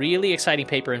published a really exciting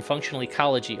paper in Functional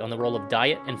Ecology on the role of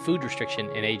diet and food restriction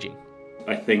in aging.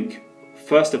 I think,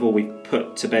 first of all, we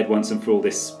put to bed once and for all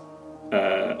this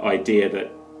idea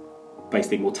that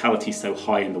basically mortality is so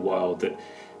high in the world that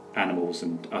animals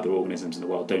and other organisms in the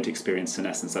world don't experience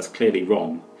senescence. That's clearly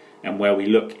wrong. And where we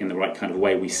look in the right kind of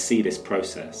way, we see this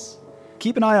process.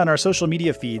 Keep an eye on our social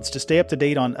media feeds to stay up to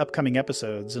date on upcoming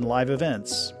episodes and live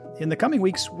events. In the coming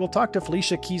weeks, we'll talk to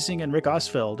Felicia Kiesing and Rick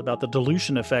Osfeld about the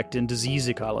dilution effect in disease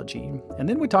ecology. And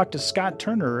then we talk to Scott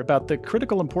Turner about the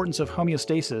critical importance of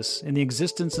homeostasis in the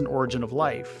existence and origin of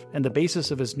life, and the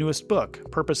basis of his newest book,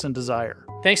 Purpose and Desire.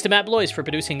 Thanks to Matt Blois for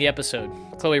producing the episode.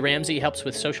 Chloe Ramsey helps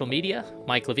with social media,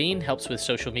 Mike Levine helps with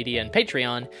social media and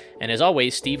Patreon, and as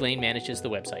always, Steve Lane manages the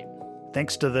website.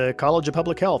 Thanks to the College of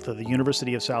Public Health at the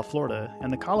University of South Florida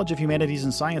and the College of Humanities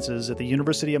and Sciences at the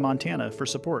University of Montana for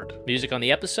support. Music on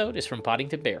the episode is from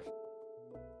Poddington Bear.